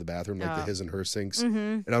rest of the bathroom, like the Oh. his and her sinks.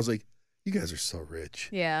 Mm-hmm. And I was like, you guys are so rich.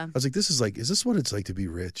 Yeah. I was like, is this what it's like to be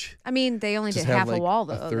rich? I mean, they only Just did have half like a wall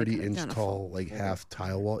though. a They 30 could've inch done a tall full like wall. half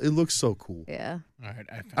tile wall. It looks so cool. Yeah. All right,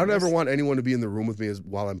 I I don't ever this. want anyone to be in the room with me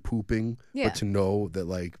while I'm pooping, Yeah. but to know that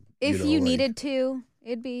like If you like, needed to,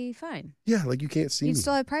 it'd be fine. Yeah, like you can't see You'd me.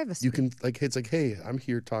 still have privacy. You can like it's like, hey, I'm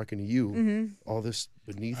here talking to you. Mm-hmm. All this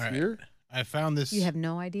beneath All right. here. I found this You have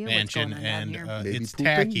no idea mansion, what's going on and down here. Maybe it's pooping,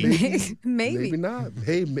 tacky. maybe. Maybe. Maybe not.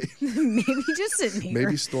 Hey, Maybe just sitting here.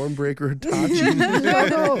 maybe Stormbreaker Hitachi. You don't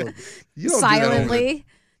know. You don't silently.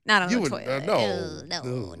 Not on You the would- toilet. no. no.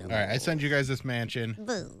 All right, I sent you guys this mansion.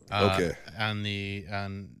 Okay.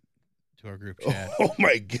 To our group chat. Oh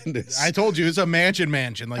my goodness. I told you it's a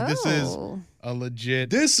mansion. Like this is Oh. a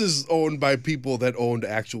legit. This is owned by people that owned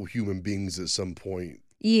actual human beings at some point.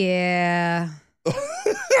 Yeah.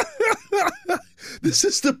 This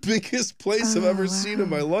is the biggest place I've ever Oh, seen in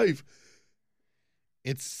wow. my life.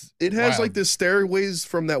 It has wild. like the stairways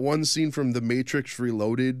from that one scene from The Matrix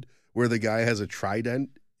Reloaded where the guy has a trident.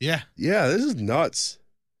 Yeah. Yeah, this is nuts.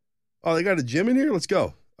 Oh, they got a gym in here? Let's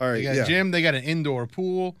go. All right. They got yeah. a gym. They got an indoor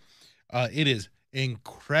pool. It is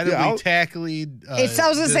incredibly Yeah, tackily. I was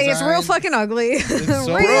gonna say it's real designed. fucking ugly.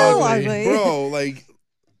 so real ugly. ugly. Bro, like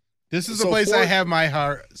This is the So place I have my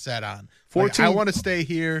heart set on. Like, 14 I want to stay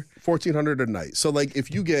here. $1,400 a night. So like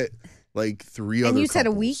if you get like 3 And other you said a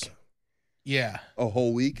couples, week? Yeah. a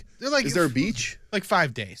whole week. They're like, Is there a beach? Like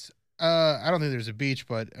 5 days. I don't think there's a beach,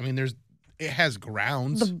 but I mean, it has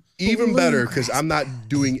grounds. The Even better bluegrass. because I'm not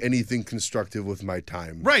doing anything constructive with my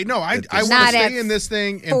time. Right. No, I At want this to Not stay at in this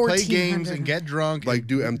thing and play games 1400. and get drunk. Like and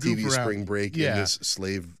do goof MTV around. Spring Break in Yeah. this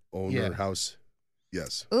slave owner Yeah. house.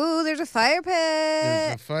 Yes. Ooh, there's a fire pit.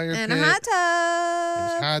 There's a fire and pit. a hot tub.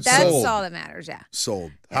 There's hot That's Sold. all that matters, yeah.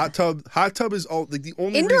 Sold. Yeah. Hot tub is all like the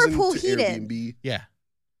only Indoor reason pool to heated. Airbnb Yeah.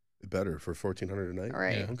 better for $1,400 a night. All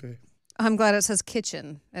right. Yeah. Okay. I'm glad it says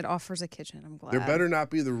kitchen. It offers a kitchen. I'm glad. There better not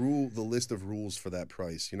be the list of rules for that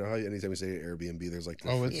price. You know how anytime you say Airbnb, there's like the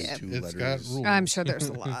Oh, freaking Yeah. 2 it's letters. got rules. I'm sure there's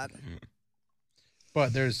a lot.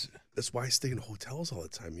 But there's That's why I stay in hotels all the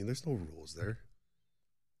time. I mean, there's no rules there.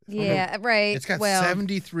 Yeah, right. it's got well,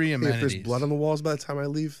 73 Hey, amenities. if there's blood on the walls by the time I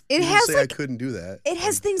leave, It you has, say like- I couldn't do that. it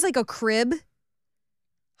has things like a crib,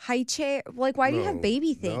 high chair. Like, why do you have No,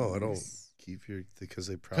 baby things? No, I don't keep your because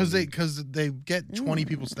they probably because they get 20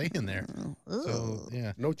 people staying there. Ooh. So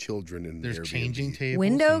yeah, no children in there's Airbnb. changing tables,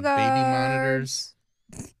 Window and baby monitors,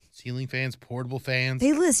 guards. ceiling fans, portable fans.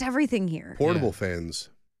 They list everything here. Portable fans.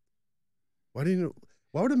 Why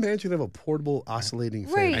would a mansion have a portable oscillating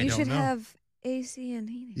fan? Right, I you don't should know. have AC and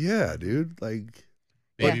heating. Yeah, dude. Like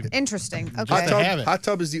Baby, Interesting. Just Okay. to have it. hot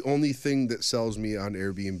tub is the only thing that sells me on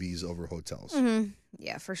Airbnbs over hotels. hmm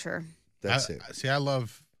Yeah, for sure. That's it. See,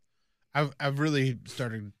 I've really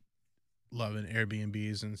started loving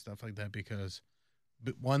Airbnbs and stuff like that because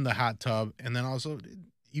one, the hot tub, and then also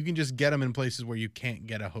you can just get them in places where you can't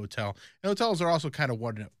get a hotel. And hotels are also kind of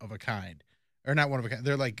one of a kind, or not one of a kind.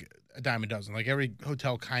 They're like a dime a dozen. Like every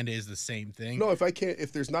hotel kind of is the same thing. No,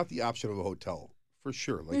 if there's not the option of a hotel, for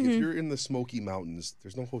sure. Like if you're in the Smoky Mountains,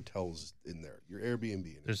 there's no hotels in there. You're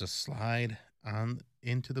Airbnb. There's a slide on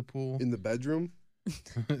into the pool. In the bedroom,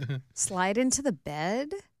 Slide into the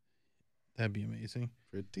bed. That'd be amazing.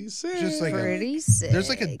 pretty sick. Just like Pretty sick. there's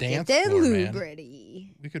like a dance Get that floor, man.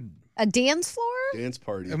 lubrity. We could. A dance floor? dance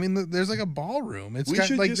party. I mean, there's like a ballroom. It's We got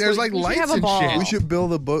should like just, there's like- like We should lights have a and ball. shit. we should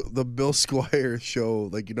build the Bill Squire show.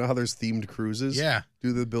 Like you know how there's themed cruises. Yeah,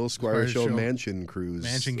 Do the Bill Squire Squire show show. mansion cruise.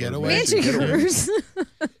 Mansion or getaway. Mansion Getaway. cruise.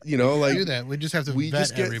 You know, like do that. We just have to we vet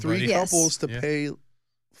just get everybody. 3 Yes. couples to Yeah. pay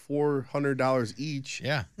 $400 each.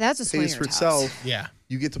 Yeah, That's a Pays swingers for house. itself. yeah.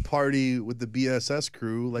 You get to party with the BSS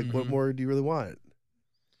crew. Like, what Mhm. more do you really want?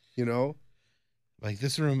 You know, Like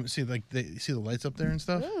this room. See, like see the lights up there and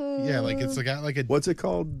stuff. Yeah, like it's Ooh. got like a what's it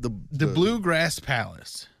called? the Bluegrass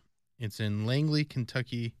Palace. It's in Langley,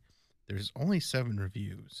 Kentucky. There's only 7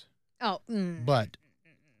 reviews, Oh, but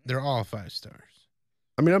they're all 5 stars.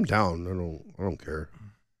 I mean, I'm down. I don't care.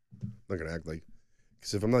 I'm not gonna act like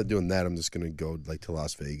because if I'm not doing that, I'm just gonna go like to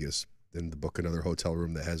Las Vegas and book another hotel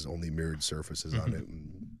room that has only mirrored surfaces on it.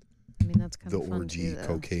 And I mean, that's kind the of fun orgy too, though.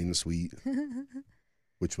 cocaine suite,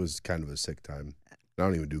 which was kind of a sick time. I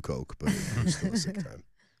don't even do coke, but it was still a sick time.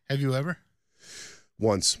 Have you ever?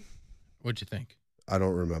 Once, What'd you think? I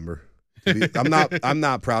don't remember. I'm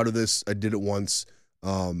not proud of this. I did it once,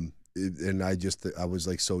 and I was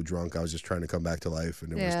like so drunk. I was just trying to come back to life,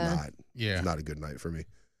 and it Yeah. was Yeah, not a good night for me.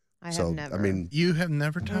 I so have never. I mean, you have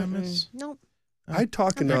never, Thomas. Nope. I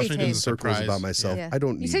talk I'm enough pretty in tame. circles Surprise. about myself. Yeah. I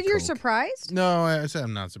don't. You need said you were coke. surprised? No, I said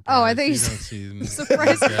I'm not surprised. Oh, I thought you don't said- see them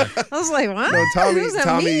Surprised. like that. I was like, what? No, Tommy. What does that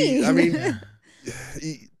Tommy. mean? I mean,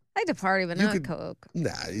 I like to party, but you not could- coke. nah.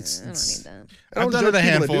 I It's. don't need that. I I've don't done it judge a people that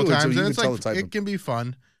handful do of it, so times, you and can it's tell like the type it of- can be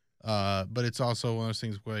fun. But it's also one of those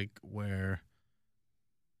things like where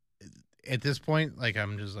at this point, like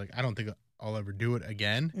I'm just like I don't think I'll ever do it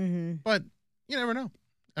again. Mm-hmm. But you never know.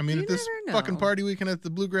 I mean, You at this never fucking know. party weekend at the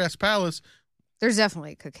Bluegrass Palace, There's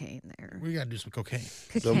definitely cocaine there. we got to do some cocaine.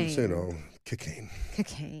 Cocaine. Cocaine.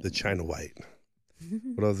 Cocaine. The China White.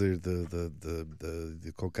 What other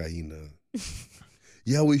the cocaine?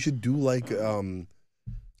 Yeah, we should do like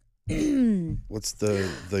what's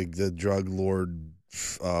the drug lord,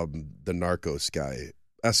 the Narcos guy,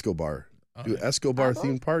 Escobar. Oh, Do yeah. Escobar Oh.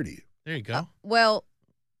 themed party. There you go. Well,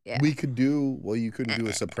 yeah. We could do you couldn't do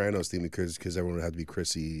a Sopranos theme because everyone would have to be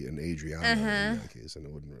Chrissy and Adriana in that case, and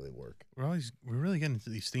it wouldn't really work. We're really getting into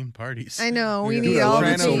these themed parties. I know. We Yeah. need Dude, I all love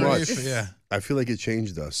the it so things. much. Yeah. I feel like it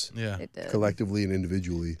changed us Yeah. It did. collectively and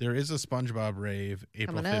individually. There is a SpongeBob rave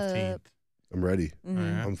April Coming up. 15th. I'm ready.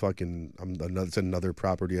 Mhm. It's another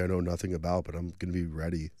property I know nothing about, but I'm gonna be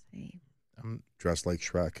ready. Dressed like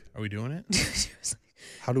Shrek. Are we doing it?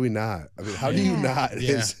 How do we not? I mean, how do you Yeah. not?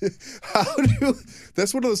 Yeah.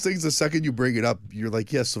 That's one of those things. The second you bring it up, you're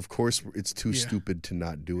like, yes, of course. It's too Yeah. stupid to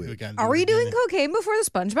not do We it. gotta do Are it we doing again. cocaine before the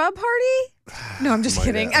SpongeBob party? No, I'm just Might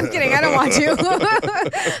kidding. not. I'm kidding. I don't want to.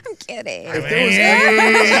 I'm kidding. If there was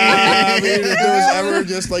ever, if there was ever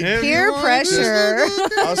just like Peer pressure.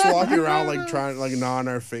 us walking around like trying like gnawing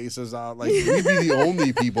our faces out, like we'd be the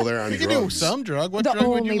only people there on You can do drugs. some drug. What The drug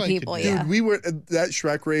would only you like people, to do? yeah. Dude, we were at that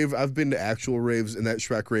Shrek rave. I've been to actual raves, and that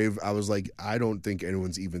Shrek rave, I was like, I don't think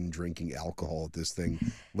anyone's even drinking alcohol at this thing,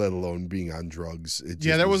 let alone being on drugs. It just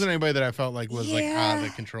Yeah, there was- wasn't anybody that I felt like was like out Yeah.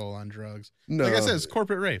 of control on drugs. No, Like I said, it's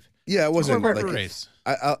corporate rave. yeah, it wasn't Corporate like raves.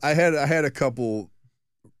 I had a couple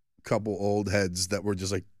old heads that were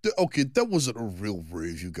just like, okay, that wasn't a real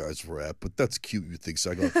rave you guys were at, but that's cute. You think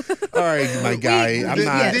so? I go, all right, my guy, I'm Did-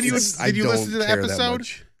 not. did you- I did you don't listen to the care that episode?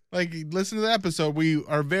 much. Like, listen to the episode. We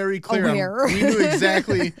are very clear. Aware. We knew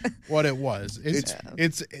exactly what it was. It's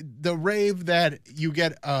the rave that you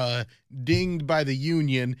get dinged by the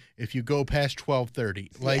union if you go past 12:30.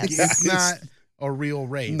 Like Yes. it's not a real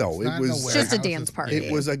rave. No, It's it not in was- a Just a warehouse. dance party.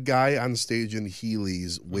 It was a guy on stage in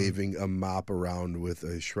Heelys waving a mop around with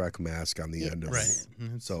a Shrek mask on the end of right. it.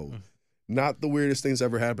 Mhm. So, not the weirdest things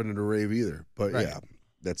ever happened at a rave either. But Right. yeah,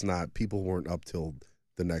 that's not. People weren't up till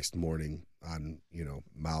the next morning on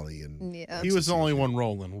Molly and. Yeah. He was the only one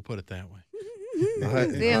rolling. We'll put it that way.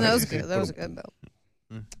 Yeah, that was good. That was good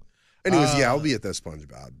though. Anyways, yeah, I'll be at that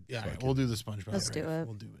SpongeBob. Yeah, Fuck it. we'll do the SpongeBob. Let's do rave. it.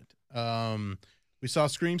 We'll do it. We saw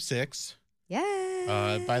Scream 6.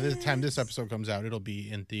 Yeah. By the time this episode comes out, it'll be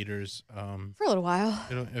in theaters. For a little while.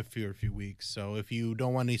 It'll a few weeks. So if you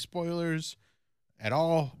don't want any spoilers at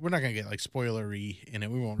all, we're not gonna get like spoilery in it.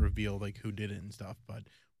 We won't reveal like who did it and stuff, but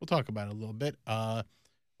we'll talk about it a little bit.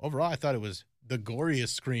 Overall, I thought it was the goriest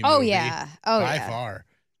Scream Oh movie yeah. Oh by yeah. far.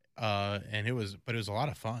 And it was a lot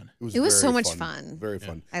of fun. It was so very much fun. Very Yeah.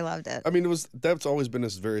 fun. I loved it. I mean, that's always been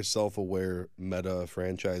this very self-aware meta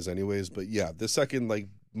franchise, anyways. But yeah, the second like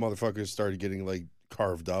motherfuckers started getting like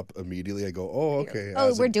carved up immediately, I go, oh okay. Oh,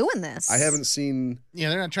 As we're a- doing this. I haven't seen. Yeah,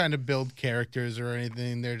 they're not trying to build characters or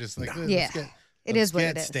anything. They're just like, Yeah. It is what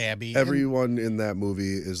it is. Stabby. Everyone in that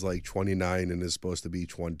movie is like 29 and is supposed to be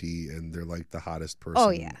 20, and they're like the hottest person Oh,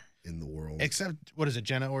 yeah. in the world. Except, what is it,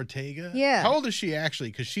 Jenna Ortega? Yeah. How old is she actually?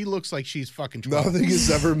 Because she looks like she's fucking 12. Nothing has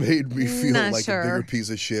ever made me feel Not like sure. a bigger piece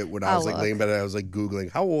of shit when I I'll was like look. laying in bed and I was like Googling,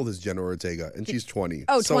 how old is Jenna Ortega? And she's 20.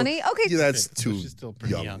 Oh, So, 20? Okay. Yeah, that's So too she's still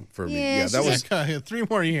pretty young. for me. Yeah, Yeah, that she's was 3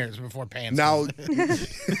 more years before pants. now.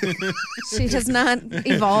 She has not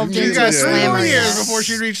evolved You You into got a 3 more slammer years yet. before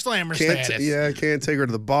she reached slammer status. Can't take her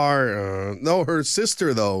to the bar. No, her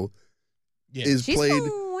sister though Yeah. is She's played.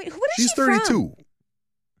 what is She's she from? 32.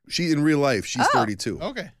 She in real life, she's Oh. 32.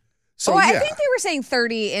 Okay. So oh, yeah, I think they were saying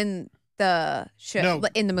 30 in the show, No.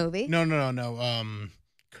 in the movie. No.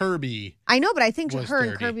 Kirby. I know, but I think Was her 30.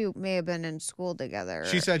 and Kirby may have been in school together.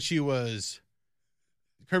 She said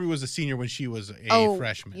Kirby was a senior when she was a Oh,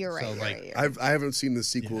 freshman. you're right. So you're like, right, you're right. I haven't seen the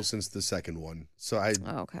sequel Yeah. since the second one. So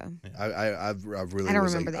Oh, okay. I've really I don't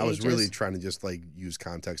was remember like, the I was really ages. trying to just like use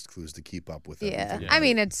context clues to keep up with Yeah. everything. I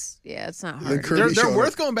mean, it's not Then hard. Kirby they're showed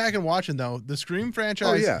worth up. going back and watching though. The Scream franchise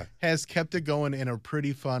Oh, yeah. has kept it going in a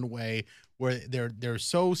pretty fun way where they're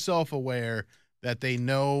so self-aware that they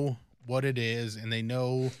know what it is and they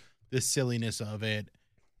know the silliness of it.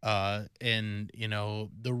 And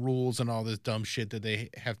the rules and all this dumb shit that they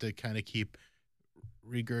have to kind of keep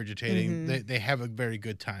regurgitating. Mhm. They have a very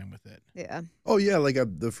good time with it. Yeah. Oh yeah, like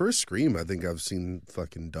the first Scream, I think I've seen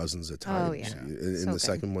fucking dozens of times. Oh, yeah. In So the good.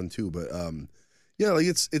 second one too. But yeah, like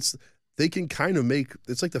it's they can kind of make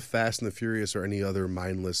it's like the Fast and the Furious or any other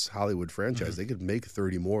mindless Hollywood franchise. They could make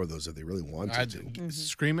 30 more of those if they really wanted to.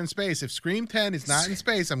 Scream in space. If Scream 10 is not in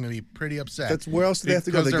space, I'm gonna be pretty upset. That's where else do they have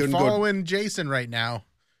to go? Because they're couldn't following Jason right now.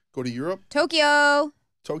 go to Europe, Tokyo.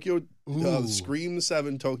 Tokyo. Ooh. Scream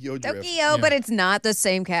 7 Tokyo Drift. Tokyo, but it's not the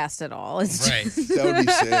same cast at all. It's Right. just- That would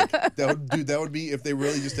be sick. That would be if they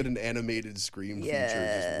really just did an animated Scream feature,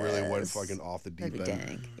 just really went Yes. fucking off the deep That'd be end.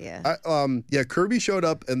 dank. Yeah. Kirby showed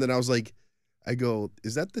up, and then I was like,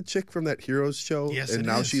 is that the chick from that Heroes show? Yes, and it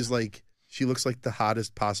now is. she's like, she looks like the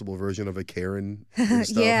hottest possible version of a Karen and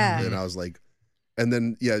stuff. Yeah. And I was like, and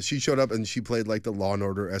then she showed up and she played like the Law and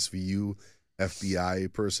Order SVU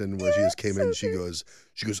FBI person where she just came in and she goes,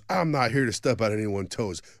 I'm not here to step on anyone's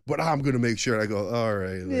toes, but I'm gonna make sure. And I go, all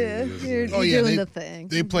right. Yeah. You're yeah, doing the thing.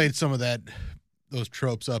 They played some of those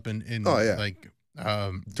tropes up in like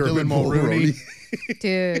Durbin Dylan Mulrooney.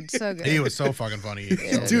 Dude, so good. He was so fucking funny.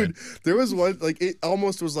 So Dude, good. there was one like it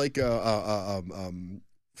almost was like a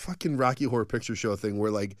fucking Rocky Horror Picture Show thing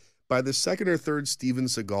where like by the second or third Steven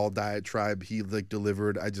Seagal diatribe he like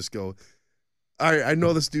delivered, I just go, all right, I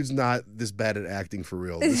know this dude's not this bad at acting for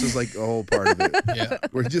real. This is like a whole part of it. Yeah.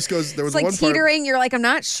 Where he just goes, there was It's like one part teetering. You're like, I'm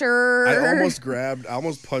not sure. I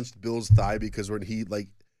almost punched Bill's thigh because when he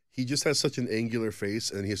just has such an angular face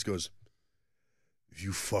and he just goes, if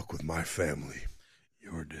you fuck with my family,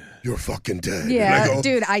 you're dead. You're fucking dead. And Yeah, I go,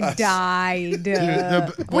 dude, I died.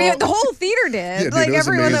 the whole theater did. Yeah, dude, like it was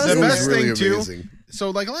everyone that was amazing. The in best there. thing, really too, amazing. So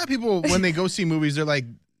like a lot of people when they go see movies, they're like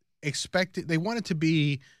they want it to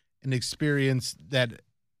be an experience that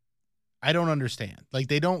I don't understand. Like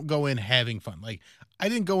they don't go in having fun. Like I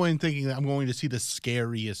didn't go in thinking that I'm going to see the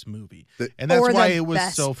scariest movie, and that's Or why the it was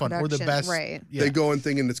best so fun. Or the production, best, right. Yeah. They go in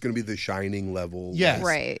thinking it's going to be the Shining level. Yes. like,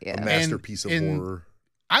 Right, A yeah. masterpiece of And- horror.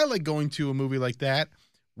 I like going to a movie like that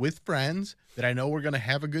with friends that I know we're going to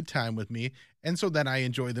have a good time with me, and so then I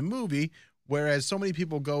enjoy the movie. Whereas so many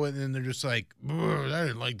people go in and they're just like, I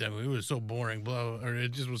didn't like that movie. It was so boring, blah, or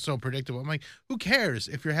it just was so predictable. I'm like, who cares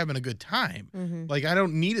if you're having a good time? Mhm. Like, I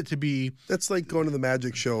don't need it to be. That's like going to the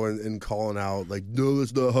magic show and calling out like, no,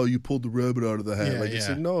 that's not how you pulled the rabbit out of the hat. Yeah, like, it's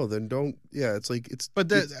yeah. like, no, then don't. Yeah, it's like it's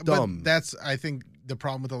But dumb. that's I think the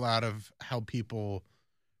problem with a lot of how people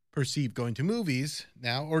perceive going to movies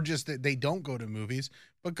now, or just that they don't go to movies,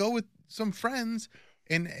 but go with some friends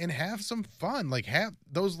and have some fun, like have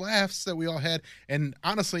those laughs that we all had. And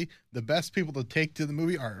honestly, the best people to take to the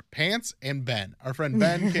movie are Pants and Ben. Our friend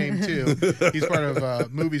Ben came too. He's part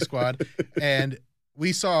of Movie Squad, and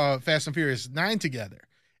we saw Fast and Furious 9 together.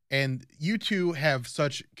 And you two have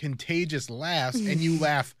such contagious laughs, and you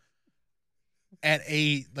laugh at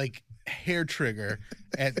a like hair trigger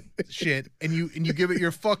at shit, and you give it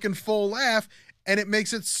your fucking full laugh, and it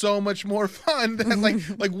makes it so much more fun that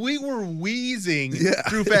like we were wheezing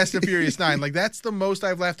through Fast and Furious 9. Like that's the most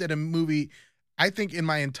I've laughed at a movie I think in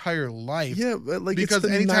my entire life. Yeah, but like Because it's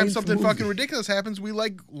the anytime ninth something movie. fucking ridiculous happens, we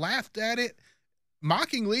like laughed at it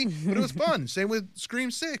mockingly, but it was fun. Same with Scream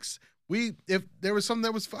 6. If there was something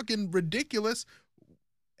that was fucking ridiculous,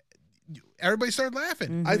 everybody started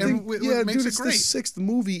laughing. I think, it yeah, makes dude, it it's the great. sixth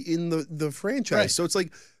movie in the franchise. Right. So it's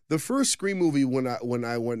like the first Scream movie when I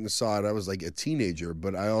went and saw it, I was like a teenager,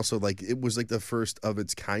 but I also like it was like the first of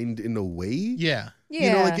its kind in a way. Yeah. Yeah.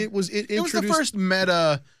 You know, like it was It was introduced, the first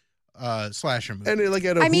meta slasher movie. and it like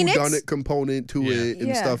had a I mean, whodunit it's- component to Yeah. it and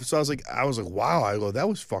Yeah. stuff. So I was like, wow, I go, that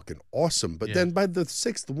was fucking awesome. But Yeah. then by the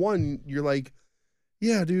sixth one, you're like,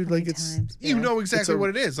 yeah, dude, How like many it's times? You Yeah. know exactly a- what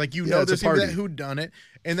it is. Like you yeah, know it's a there's even that party. who done it,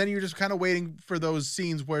 and then you're just kind of waiting for those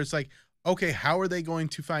scenes where it's like, okay, how are they going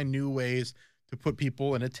to find new ways to put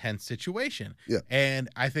people in a tense situation? Yeah. And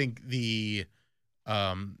I think the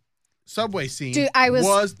subway scene Dude, I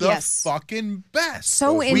was- the yes. fucking best.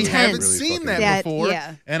 So We intense. haven't Really seen fucking that That- before,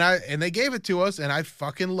 yeah. and they gave it to us, and I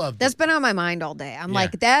fucking loved That's it. been on my mind all day. I'm Yeah.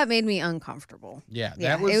 like, that made me uncomfortable. Yeah,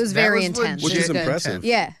 Yeah, that was it was that very was intense. Which legit is impressive.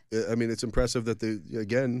 Yeah. I mean, it's impressive that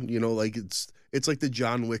again, you know, like it's like the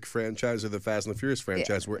John Wick franchise or the Fast and the Furious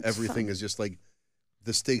franchise, where it's everything fun. is just like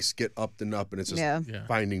the stakes get upped and up, and it's just Yeah. Yeah.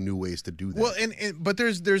 finding new ways to do that. Well, but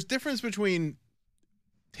there's difference between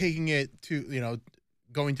taking it to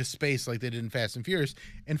going to space like they did in Fast and Furious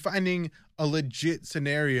and finding a legit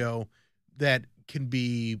scenario that can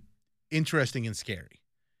be interesting and scary.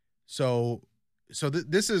 So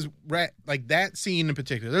this is like that scene in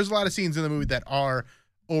particular. There's a lot of scenes in the movie that are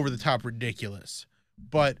over the top ridiculous,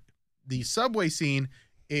 but the subway scene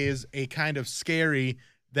is a kind of scary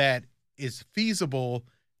that is feasible,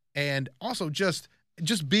 and also just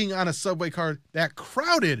being on a subway car that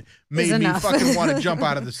crowded made me enough. fucking want to jump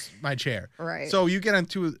out of my chair. Right. So you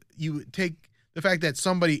take the fact that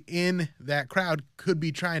somebody in that crowd could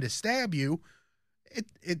be trying to stab you,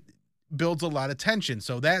 it builds a lot of tension.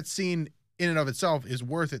 So that scene in and of itself is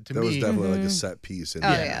worth it to that me. was definitely like a Mhm. set piece in Oh,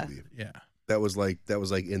 that yeah. movie. Yeah. That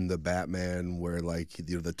was like in the Batman where like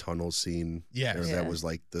the tunnel scene. Yes. Or Yeah. that was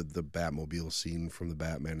like the Batmobile scene from the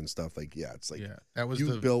Batman and stuff. Like it's like That was you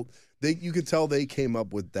could tell they came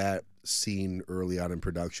up with that scene early on in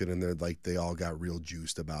production, and they all got real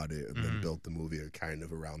juiced about it, and then built the movie kind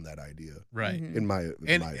of around that idea. right. In my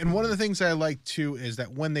And one of the things I like too is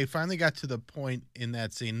that when they finally got to the point in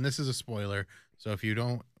that scene, and this is a spoiler, so if you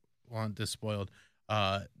don't want this spoiled,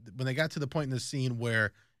 when they got to the point in the scene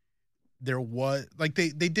where there was like they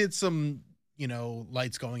did some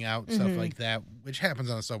lights going out, stuff like that, which happens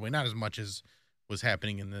on the subway, not as much as was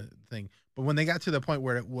happening in the thing, but when they got to the point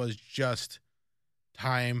where it was just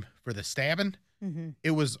time for the stabbing,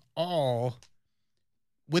 it was all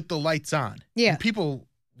with the lights on. Yeah. And people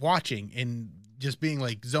watching and just being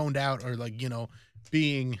like zoned out, or like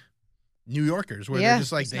being New Yorkers where they're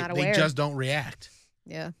just like just not they aware. just don't react.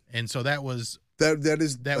 Yeah. And so that was that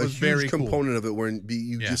is that a was huge very cool. component of it, where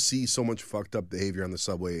you Yeah. just see so much fucked up behavior on the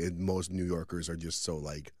subway, and most New Yorkers are just so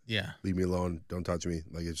like, leave me alone, don't touch me.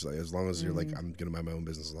 Like it's like as long as you're like, I'm gonna mind my own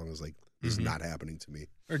business, as long as like this is not happening to me.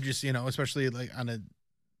 Or just especially like on a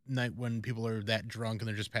night when people are that drunk and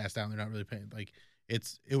they're just passed out and they're not really paying. Like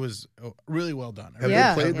it was really well done. I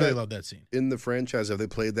really loved that scene. In the franchise, have they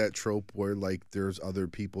played that trope where like there's other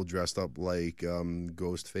people dressed up like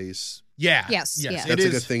Ghostface? Yeah. Yes. Yes. Yeah. It That's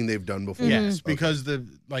like a is. thing they've done before. Yes, Okay. because the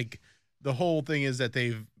whole thing is that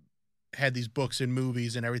they've had these books and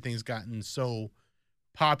movies and everything's gotten so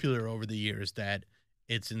popular over the years that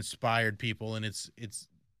it's inspired people, and it's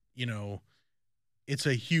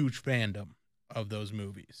a huge fandom of those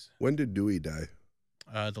movies. When did Dewey die?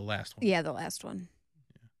 The last one. Yeah, the last one.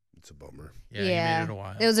 It's a bummer. Yeah, he made it a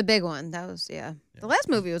while. It was a big one. That was The last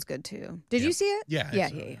movie was good too. Did you see it? Yeah. Yeah.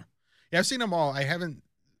 Yeah, I've seen them all. I haven't.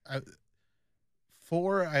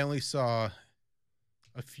 4, I only saw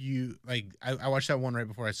a few. Like I watched that one right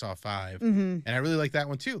before I saw 5, and I really liked that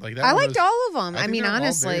one too. Like that. I one liked was, all of them. I think mean, they're all very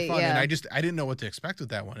honestly, fun, yeah. And I didn't know what to expect with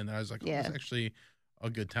that one, and I was like, oh, it's actually a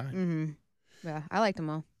good time. Yeah, I liked them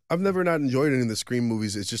all. I've never not enjoyed any of the Scream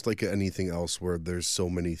movies. It's just like anything else where there's so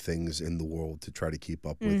many things in the world to try to keep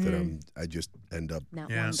up with that I just end up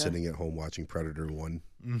sitting at home watching Predator 1.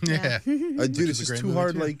 Yeah. Dude, it's just too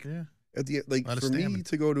hard. Like yeah. at the like for me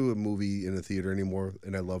to go to a movie in a theater anymore,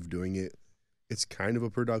 and I love doing it. It's kind of a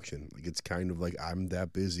production. Like it's kind of like I'm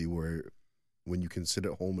that busy where when you can sit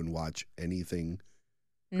at home and watch anything,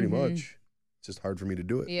 pretty much, it's just hard for me to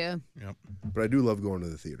do it. Yeah. Yep. But I do love going to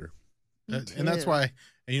the theater. And that's why,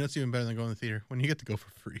 and it's even better than going to the theater when you get to go for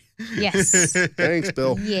free. Yes. Thanks,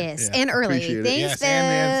 Bill. Yes, Yeah. and early. Appreciate it. Thanks, Yes,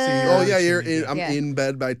 and Bill. Oh yeah, I'm in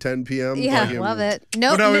bed by 10 p.m. Yeah, Like, love it.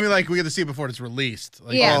 No, No, I mean like we get to see it before it's released.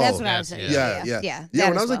 Like, yeah, oh, that's what I was saying. Yeah. Yeah.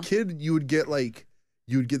 When I was a kid, you would get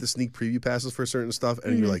the sneak preview passes for certain stuff,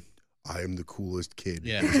 and you're like, I am the coolest kid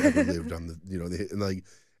who's ever lived on the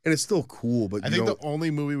and it's still cool. But I think the only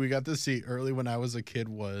movie we got to see early when I was a kid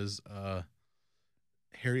was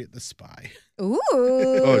Harriet the Spy. Ooh.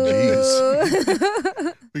 Oh,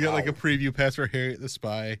 jeez. We got like a preview pass for Harriet the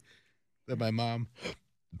Spy that my mom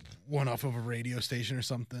won off of a radio station or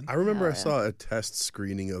something. I remember I saw a test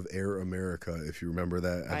screening of Air America, if you remember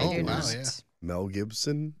that. I Oh, do wow, not. yeah. Mel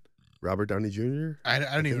Gibson, Robert Downey Jr. I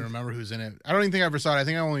don't even remember who's in it. I don't even think I ever saw it. I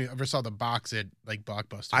think I only ever saw the box at like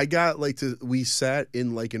Blockbuster. I got we sat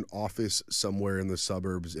in like an office somewhere in the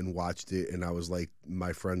suburbs and watched it, and I was like,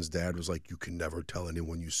 my friend's dad was like, you can never tell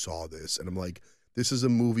anyone you saw this. And I'm like, this is a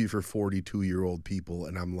movie for 42-year-old people,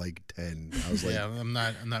 and I'm like 10. I was like, yeah, I'm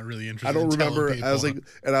not really interested. I don't in telling remember. people. I was like,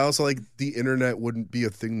 and I also like the internet wouldn't be a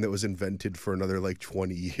thing that was invented for another like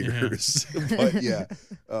 20 years. But yeah,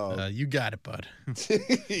 you got it, bud.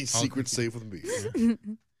 secret safe with me.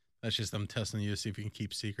 That's just them testing you to see if you can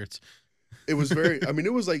keep secrets. It was very. I mean,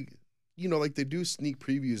 it was like, like they do sneak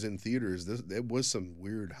previews in theaters. It was some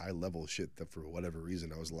weird high level shit that for whatever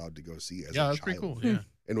reason I was allowed to go see as a That's child. pretty cool. Yeah.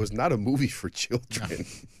 And it was not a movie for children.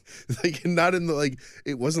 Like not in the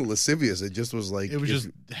it wasn't lascivious. It just was like It was just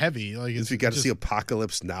heavy. Like if you got to see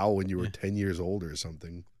Apocalypse Now when you were 10 years old or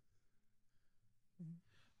something.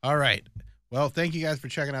 All right. Well, thank you guys for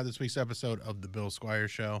checking out this week's episode of the Bill Squire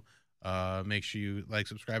Show. Make sure you like,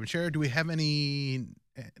 subscribe, and share. Do we have any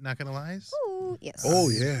Not Gonna Lies? Ooh, yes. Oh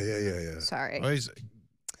yeah. Sorry. Always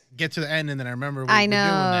get to the end and then I remember I we're doing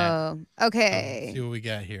know. that. Okay. See what we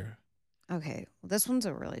got here. Okay. Well, this one's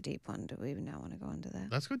a really deep one. Do we now want to go into that?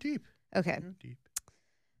 Let's go deep. Okay. Go deep.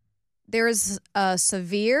 There is a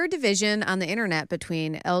severe division on the internet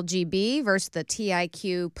between LGB versus the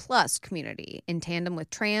TIQ plus community in tandem with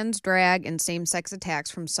trans, drag, and same-sex attacks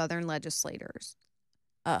from Southern legislators.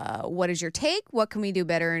 What is your take? What can we do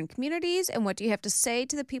better in communities? And what do you have to say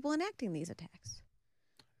to the people enacting these attacks?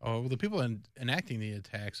 Oh, well, the people enacting the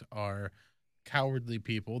attacks are cowardly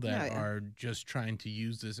people that Yeah. are just trying to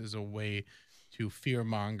use this as a way to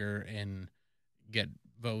fearmonger and get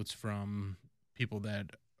votes from people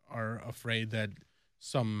that are afraid that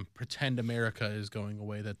some pretend America is going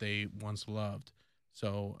away that they once loved.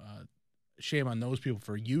 So, shame on those people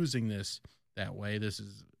for using this that way.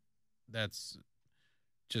 That's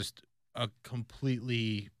just a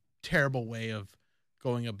completely terrible way of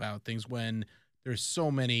going about things when there's so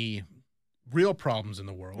many real problems in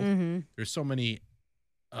the world. Mm-hmm. There's so many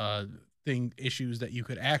issues that you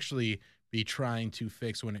could actually be trying to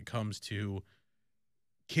fix when it comes to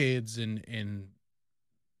kids and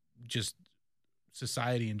just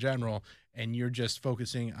society in general, and you're just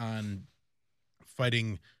focusing on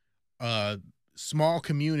fighting small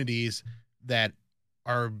communities that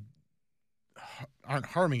aren't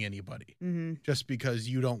harming anybody Mm-hmm. just because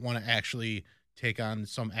you don't want to actually take on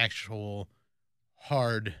some actual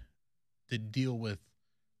hard to deal with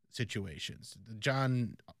situations.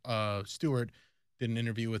 John Stewart did an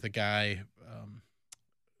interview with a guy.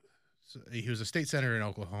 He was a state senator in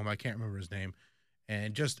Oklahoma. I can't remember his name,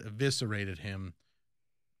 and just eviscerated him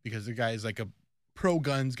because the guy is like a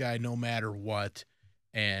pro-guns guy no matter what.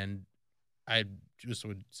 And I just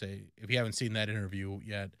would say, if you haven't seen that interview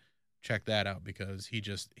yet, check that out because he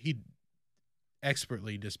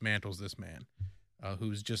expertly dismantles this man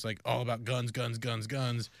who's just like all about guns.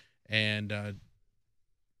 And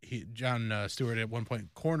John Stewart at one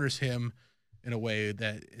point corners him in a way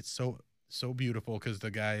that it's so beautiful because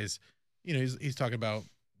the guy's, he's talking about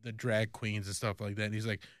the drag queens and stuff like that. And he's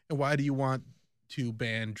like, and why do you want to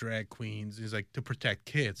ban drag queens? He's like, to protect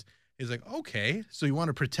kids. He's like, okay, so you want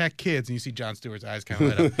to protect kids. And you see John Stewart's eyes kind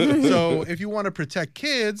of light up. So if you want to protect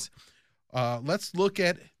kids, let's look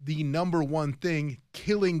at the number one thing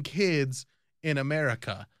killing kids in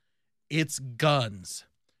America. It's guns.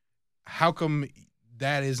 How come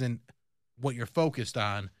that isn't what you're focused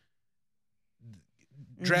on?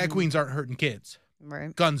 Drag queens aren't hurting kids.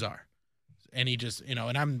 Right. Guns are. And he just, and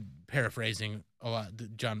I'm paraphrasing a lot.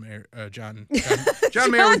 John Mayer would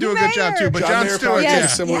do a good job too, but John Mayer Stewart probably takes a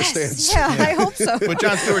Yes. similar Yes. stance. Yeah, I hope so. But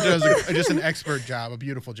John Stewart does just an expert job, a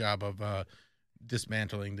beautiful job of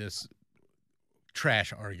dismantling this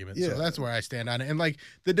trash argument. Yeah. So that's where I stand on it. And like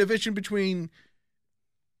the division between,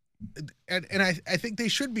 and I think they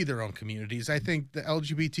should be their own communities. I think the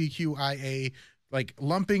LGBTQIA, like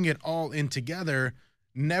lumping it all in together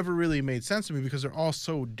never really made sense to me because they're all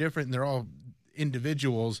so different and they're all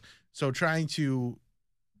individuals. So trying to,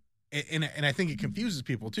 and I think it confuses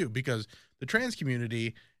people too, because the trans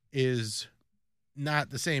community is not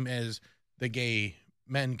the same as the gay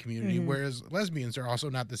men community, whereas lesbians are also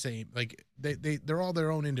not the same. Like they're all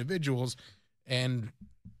their own individuals and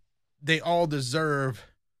they all deserve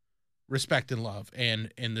respect and love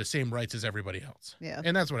and the same rights as everybody else. Yeah.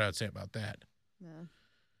 And that's what I would say about that. Yeah.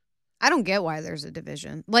 I don't get why there's a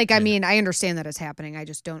division. Like, I mean, I understand that it's happening. I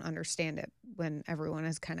just don't understand it when everyone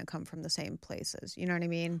has kind of come from the same places. You know what I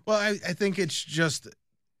mean? Well, I think it's just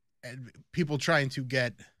people trying to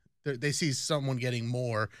get, they see someone getting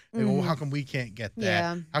more. They go, well, how come we can't get that?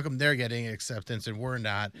 Yeah. How come they're getting acceptance and we're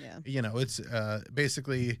not? Yeah. It's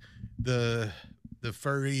basically the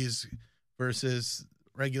furries versus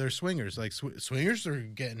regular swingers. Like swingers are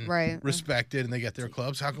getting respected and they get their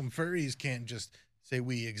clubs. How come furries can't just say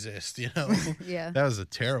we exist, Yeah. That was a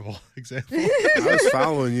terrible example. I was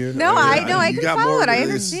following you. No, I know. I you can got follow more it. I of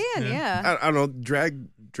understand. Yeah. I don't know.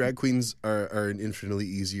 Drag queens are an infinitely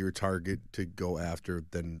easier target to go after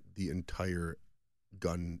than the entire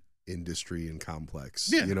gun industry and complex.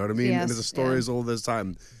 Yeah. You know what I mean? Yes, And it's a story as old as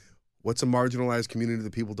time. What's a marginalized community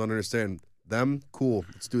that people don't understand? Them? Cool.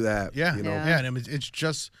 Let's do that. Yeah. You know? Yeah. Yeah. And it's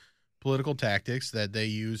just political tactics that they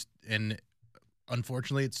used. And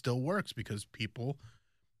unfortunately, it still works because people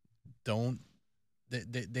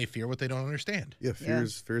they fear what they don't understand. Yeah,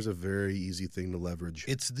 fear's a very easy thing to leverage.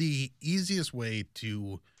 It's the easiest way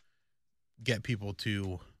to get people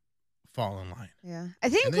to fall in line. Yeah. I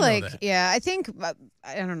think And they know that. I think,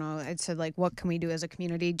 I don't know. I said what can we do as a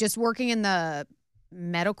community? Just working in the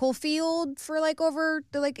medical field for over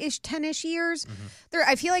the 10-ish years.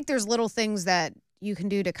 I feel like there's little things that you can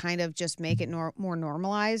do to kind of just make it more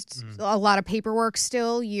normalized. A lot of paperwork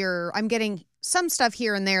still. I'm getting some stuff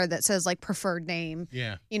here and there that says preferred name.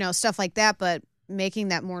 Yeah. Stuff like that, but making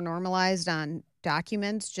that more normalized on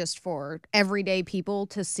documents just for everyday people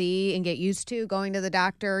to see and get used to going to the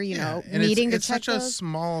doctor, And needing it's to check such a those.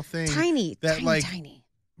 small thing Tiny, that tiny.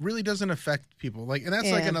 really doesn't affect people. And that's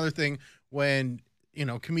another thing when,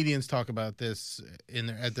 comedians talk about this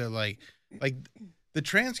at their the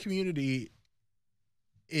trans community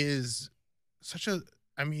is such a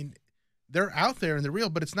I mean, they're out there and they're real,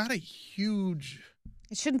 but it's not a huge.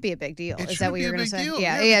 It shouldn't be a big deal. It Is that what you're shouldn't going be to a say? big deal.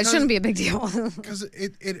 Yeah, Yeah, it shouldn't be a big deal. Because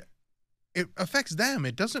it affects them.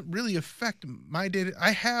 It doesn't really affect my day.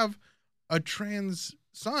 I have a trans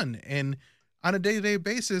son, and on a day-to-day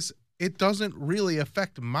basis, it doesn't really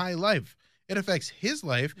affect my life. It affects his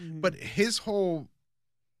life, but his whole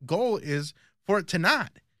goal is for it to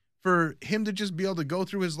not, for him to just be able to go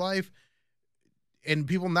through his life and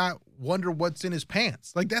people not wonder what's in his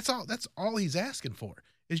pants. Like that's all he's asking for,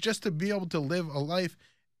 is just to be able to live a life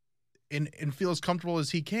and feel as comfortable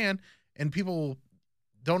as he can. And people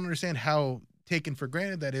don't understand how taken for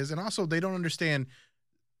granted that is. And also they don't understand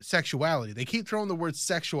sexuality. They keep throwing the word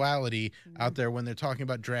sexuality out there when they're talking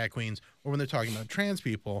about drag queens or when they're talking about trans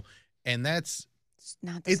people. And that's It's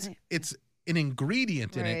not the same. it's an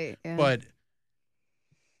ingredient in it, yeah. but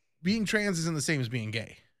being trans isn't the same as being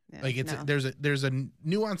gay. Yeah, Like no. there's a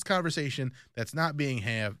nuanced conversation that's not being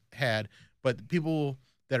had, but people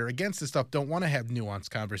that are against this stuff don't want to have nuanced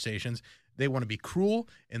conversations. They want to be cruel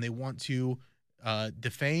and they want to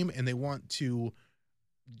defame and they want to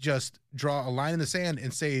just draw a line in the sand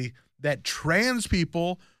and say that trans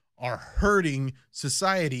people are hurting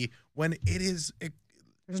society when it is.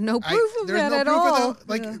 There's no proof of there's that no at proof of all. that.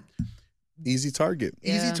 Like. Yeah. Easy target.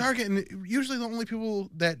 Easy Yeah. target, and usually the only people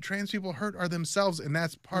that trans people hurt are themselves, and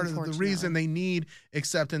that's part of the reason Unfortunately. they need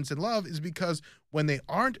acceptance and love, is because when they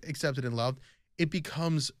aren't accepted and loved, it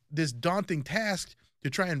becomes this daunting task to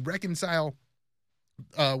try and reconcile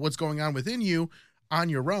what's going on within you on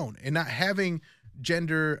your own, and not having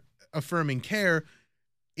gender affirming care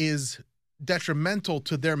is detrimental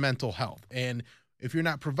to their mental health. And if you're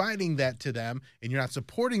not providing that to them and you're not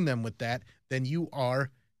supporting them with that, then you are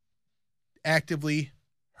actively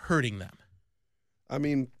hurting them. I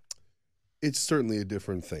mean, it's certainly a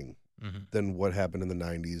different thing Mm-hmm. than what happened in the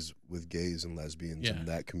 90s with gays and lesbians Yeah. in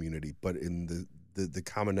that community. But in the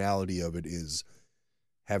commonality of it is,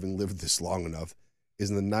 having lived this long enough, is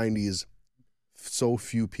in the 90s, so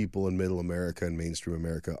few people in middle America and mainstream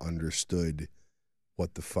America understood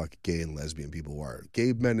what the fuck gay and lesbian people were.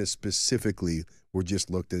 Gay men specifically were just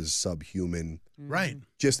looked as subhuman. Right.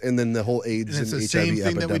 And then the whole AIDS And and, it's the HIV same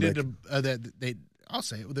thing epidemic. that we did to I'll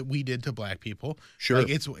say that we did to black people. Sure. Like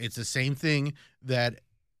it's the same thing that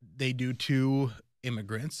they do to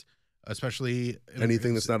immigrants, especially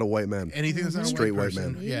Anything that's not a white man. anything that's not a Straight white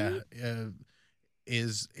person, man. yeah,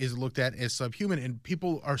 is looked at as subhuman, and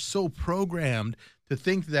people are so programmed to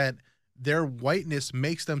think that their whiteness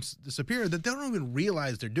makes them superior that they don't even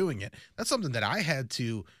realize they're doing it. That's something that I had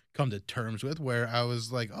to come to terms with, where I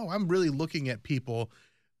was like, oh, I'm really looking at people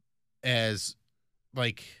as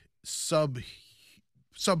like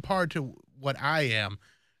subpar to what I am,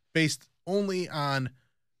 based only on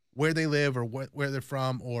where they live or where they're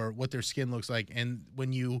from or what their skin looks like. And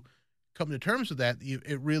when you come to terms with that,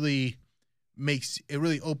 it really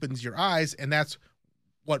opens your eyes. And that's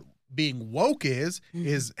what being woke is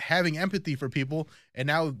having empathy for people. And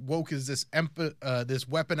now woke is this this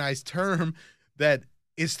weaponized term that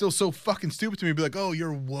is still so fucking stupid to me. Be like, oh,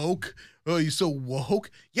 you're woke. Oh, you're so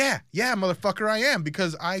woke. Yeah, motherfucker, I am,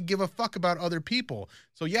 because I give a fuck about other people.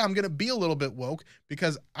 So yeah, I'm going to be a little bit woke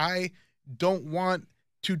because I don't want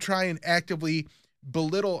to try and actively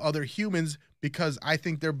belittle other humans because I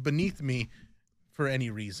think they're beneath me for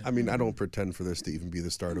any reason. I mean, I don't pretend for this to even be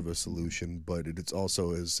the start of a solution, but it's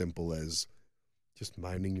also as simple as just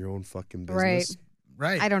minding your own fucking business.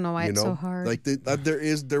 Right. I don't know why You it's know, so hard. like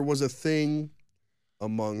there was a thing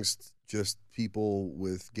amongst just people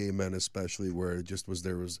with gay men, especially, where it just was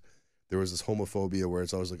there was this homophobia where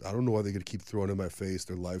it's always like, I don't know why they gotta keep throwing in my face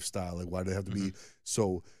their lifestyle. Like, why do they have to be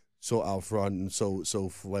so out front and so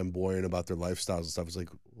flamboyant about their lifestyles and stuff? It's like,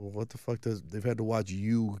 well, what the fuck they've had to watch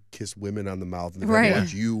you kiss women on the mouth, and they've had to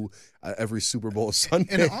watch you every Super Bowl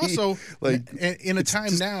Sunday. And also, like, in a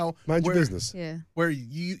time now, mind your business. yeah. where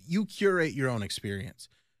you curate your own experience,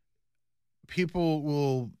 people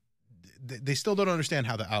will, they still don't understand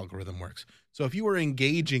how the algorithm works. So if you are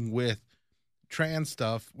engaging with trans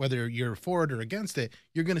stuff, whether you're for it or against it,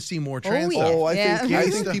 you're going to see more trans stuff. Oh, I Yeah.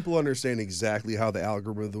 think people understand exactly how the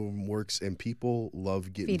algorithm works, and people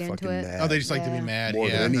love getting Feed into fucking it. mad. Oh, they just like to be Yeah. mad. More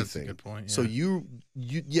Yeah, than that's a anything. good point. So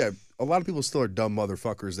yeah. a lot of people still are dumb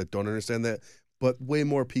motherfuckers that don't understand that, but way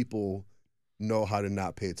more people know how to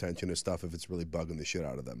not pay attention to stuff if it's really bugging the shit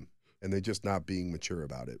out of them, and they're just not being mature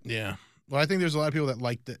about it. Yeah. Well, I think there's a lot of people that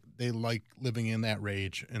like that. They like living in that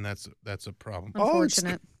rage, and that's a problem.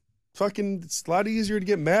 Unfortunate. It's a lot easier to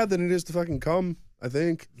get mad than it is to fucking come, I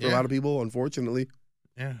think, for a Yeah. lot of people, unfortunately.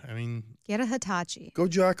 Yeah, I mean, Get a Hitachi. Go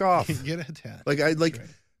jack off. get a tat. Like, That's right.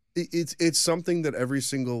 It's something that every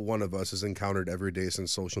single one of us has encountered every day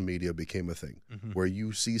since social media became a thing, where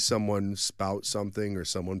you see someone spout something or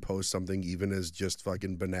someone post something even as just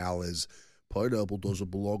fucking banal as pineapple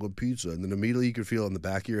doesn't belong on pizza, and then immediately you can feel in the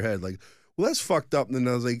back of your head like, well, that's fucked up. And then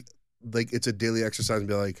I was like it's a daily exercise and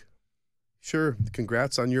be like, sure,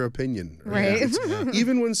 congrats on your opinion. Right.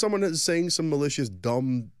 Even when someone is saying some malicious,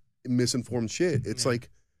 dumb, misinformed shit, it's like,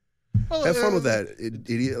 have fun with that,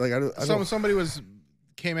 idiot. Like I don't. Somebody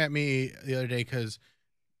came at me the other day because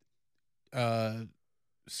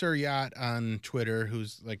Sir Yacht on Twitter,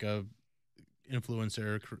 who's like a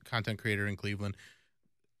influencer, content creator in Cleveland,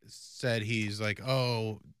 said he's like,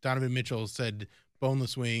 oh, Donovan Mitchell said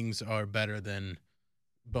boneless wings are better than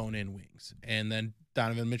bone-in wings. And then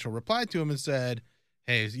Donovan Mitchell replied to him and said,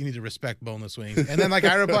 hey, you need to respect boneless wings. And then like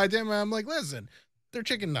I replied to him, and I'm like, listen, they're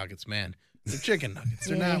chicken nuggets, man. They're chicken nuggets.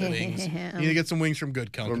 They're not wings. You need to get some wings from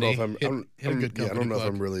Good Company. I don't know I don't know if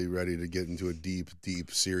I'm really ready to get into a deep,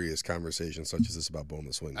 serious conversation such as this about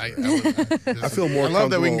boneless wings. I feel more. I love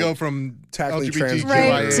that we can go from tackling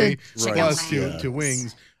LGBTQIA plus to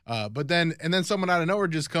wings. But then someone out of nowhere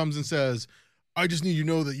just comes and says, I just need you to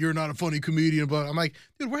know that you're not a funny comedian. But I'm like,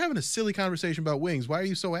 dude, we're having a silly conversation about wings. Why are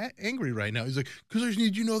you so angry right now? He's like, because I just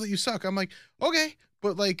need you to know that you suck. I'm like, okay.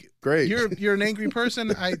 But like, great, you're an angry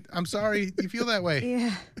person. I'm sorry you feel that way.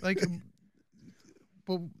 Yeah. Like,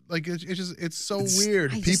 but like it's so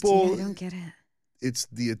weird. I don't get it. It's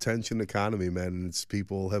the attention economy, man. It's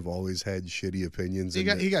people have always had shitty opinions. He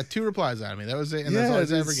got 2 replies out of me. That was it, and that's all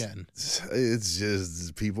he's ever getting. It's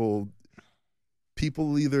just people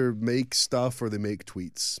either make stuff or they make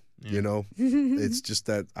tweets. Yeah. You know, it's just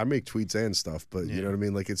that I make tweets and stuff, but you know what I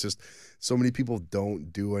mean? Like, it's just so many people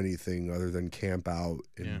don't do anything other than camp out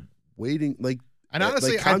and waiting. Like, and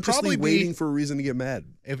honestly, like consciously I'd probably waiting for a reason to get mad.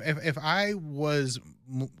 If I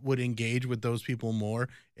would engage with those people more,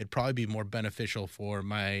 it'd probably be more beneficial for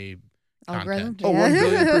my Algorithm? content. Oh, 1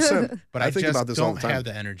 billion %. But I I think just about this all don't the time. have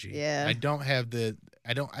the energy. Yeah. I don't have the.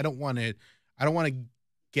 I don't want to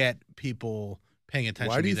get people paying attention.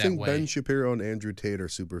 Why do you to me think that way. Ben Shapiro and Andrew Tate are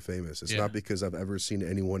super famous? It's Yeah. not because I've ever seen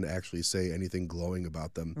anyone actually say anything glowing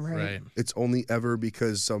about them. Right. It's only ever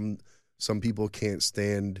because some people can't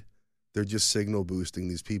stand. They're just signal boosting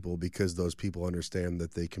these people because those people understand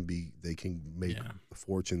that they can make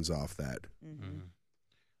fortunes off that. Mm-hmm.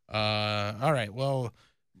 All right. Well,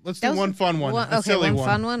 let's do one fun one. A silly one one.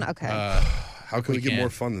 fun one. Okay. How can we get more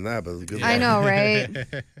fun than that? But good I know, right?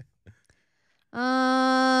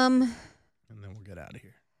 And then we'll get out of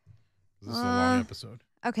here. This is a long episode.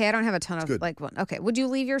 Okay, I don't have a ton of good. like one. Okay, would you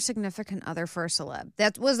leave your significant other for a celeb?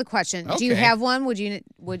 That was the question. Okay. Do you have one? Would you?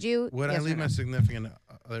 Would Yes I or leave no? my significant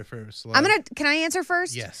other for a celeb? Can I answer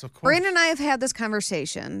first? Yes, of course. Brandon and I have had this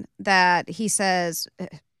conversation that he says,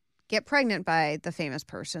 get pregnant by the famous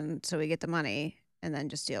person so we get the money and then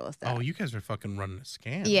just deal with that. Oh, you guys are fucking running a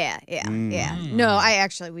scam. Yeah. No, I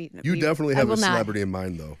actually You definitely have a celebrity in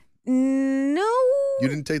mind, though. No. You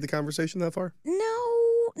didn't take the conversation that far? No,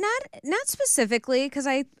 not specifically, because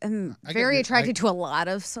I am very attracted to a lot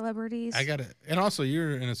of celebrities. I got it. And also,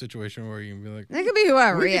 you're in a situation where you can be like, It could be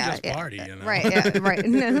whoever. we Yeah, could just party, you know? Right. Yeah. Right.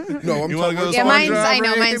 No, I'm You wanna go to Yeah, Swan mine's. Drive, I know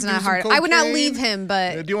Rafe, mine's do not some hard. I would not cocaine? leave him,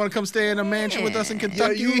 but Do you want to come stay in a mansion with us in Yeah,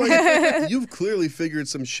 Kentucky? you've clearly figured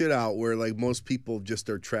some shit out where like most people just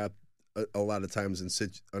are trapped a lot of times in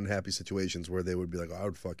unhappy situations where they would be like, oh, I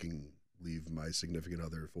would fucking leave my significant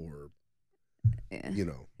other for, you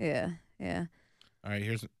know. Yeah. All right,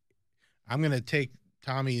 I'm going to take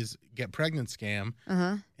Tommy's get pregnant scam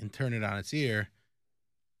and turn it on its ear.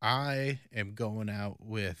 I am going out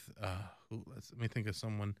with, let me think of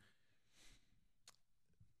someone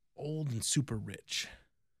old and super rich.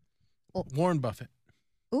 Warren Buffett.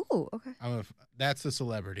 Ooh. Okay. That's a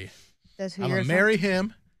celebrity. That's who I'm you're. going to marry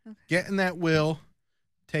him, Okay. get in that will,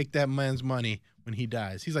 take that man's money when he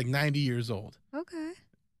dies. He's like 90 years old. Okay.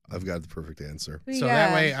 I've got the perfect answer. So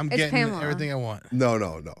that way I'm It's getting Pamela. everything I want. No.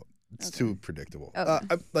 It's Okay. too predictable.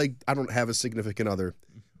 Okay. I don't have a significant other,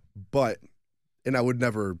 and I would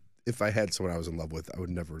never, if I had someone I was in love with, I would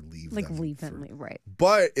never leave Like them. leave them, right?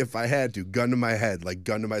 But if I had to, gun to my head,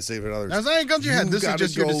 gun to my significant other. That's not even gun to your head. you This is gotta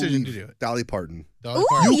just your go decision to leave do it. Dolly Parton. Dolly Ooh,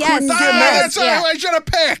 Parton. yes, couldn't get yes, mad. That's yeah. what I should have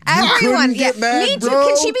picked. Everyone, couldn't get mad, me too. bro.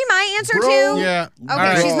 Can she be my answer Bro. too? Yeah. Okay, All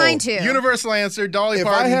right. she's Bro. mine too. Universal answer. Dolly If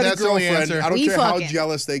Parton. I had That's a the only girlfriend, answer. I don't We care fucking. how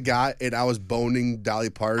jealous they got, and I was boning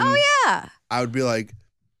Dolly Parton. Oh yeah. I would be like,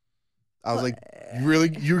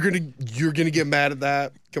 you're gonna get mad at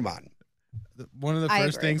that? Come on. One of the I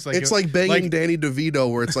first agree. things, It's like banging Danny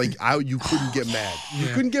DeVito, where it's like you couldn't get mad. You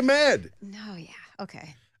Yeah. couldn't get mad. No, yeah.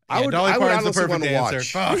 Okay. Yeah, Dolly I would Parton's the honestly perfect want to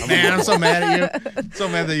answer. watch. Fuck, man, I'm so mad at you. So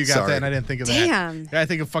mad that you got Sorry. that and I didn't think of Damn. that. I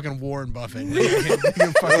think of fucking Warren Buffett.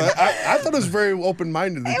 I thought it was very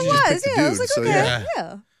open-minded that It you just was, picked yeah. the I dude. was like, So okay, yeah.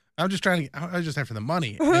 yeah. I'm just trying to. I was just after the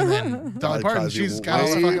money, and then Dolly Dolly Parton, Parton's she's got all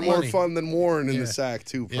the way fucking more money. fun than Warren in Yeah. the sack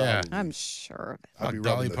too. Probably. Yeah. I'm sure of it. I'd be Fuck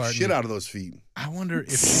Dolly rubbing the Parton. shit out of those feet. I wonder if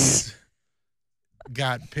she's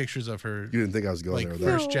got pictures of her You didn't think I was going like there with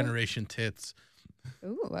that. first generation tits.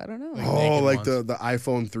 Ooh, I don't know. Like Oh, naked like ones. the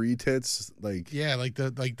iPhone 3 tits, like Yeah, like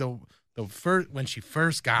the first when she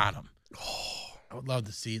first got them. I would love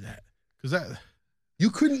to see that because that you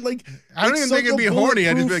couldn't like. I don't it's even such think it'd a be horny.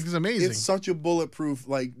 I just be bulletproof- like, it's amazing. It's such a bulletproof.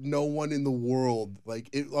 Like no one in the world.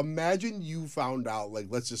 Like imagine you found out. Like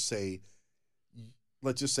let's just say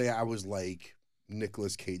I was like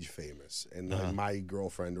Nicolas Cage famous, and like my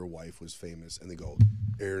girlfriend or wife was famous, and they go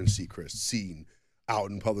Aaron Seacrest seen out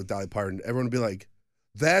in public, Dolly Parton. Everyone would be like,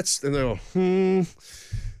 "That's," and they go,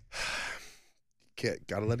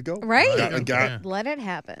 Gotta let it go, Right. Yeah. Let it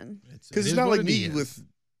happen. Because it's is not what like it me is. with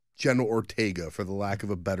Jenna Ortega, for the lack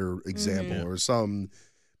of a better example, Mhm. or some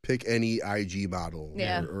pick any IG model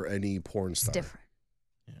Yeah. or any porn It's star. different.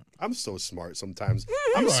 I'm so smart sometimes.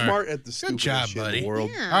 I'm You are. smart at the stupidest job, shit in buddy. the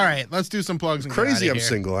world. Yeah. All right, let's do some plugs. And get Crazy outta I'm here.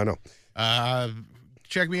 single, I know.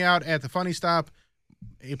 Check me out at the Funny Stop,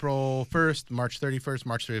 April 1st, March 31st.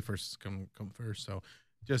 March 31st is come first. So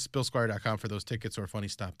just BillSquire.com for those tickets or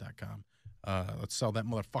FunnyStop.com. Let's sell that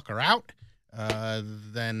motherfucker out.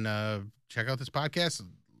 Then check out this podcast.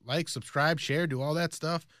 Like, subscribe, share, do all that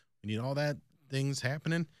stuff. We need all that things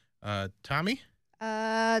happening. Tommy?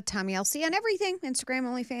 Tommy LC on everything. Instagram,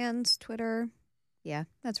 OnlyFans, Twitter. Yeah,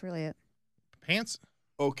 that's really it. Pants?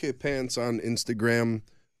 Okay Pants on Instagram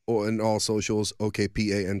and all socials. Okay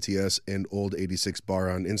PANTS and Old 86 Bar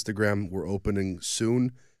on Instagram. We're opening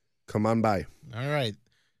soon. Come on by. All right.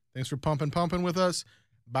 Thanks for pumping with us.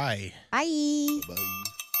 Bye. Bye. Bye.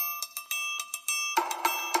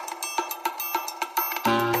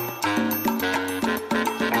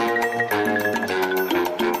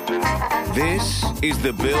 This is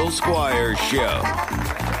the Bill Squire Show.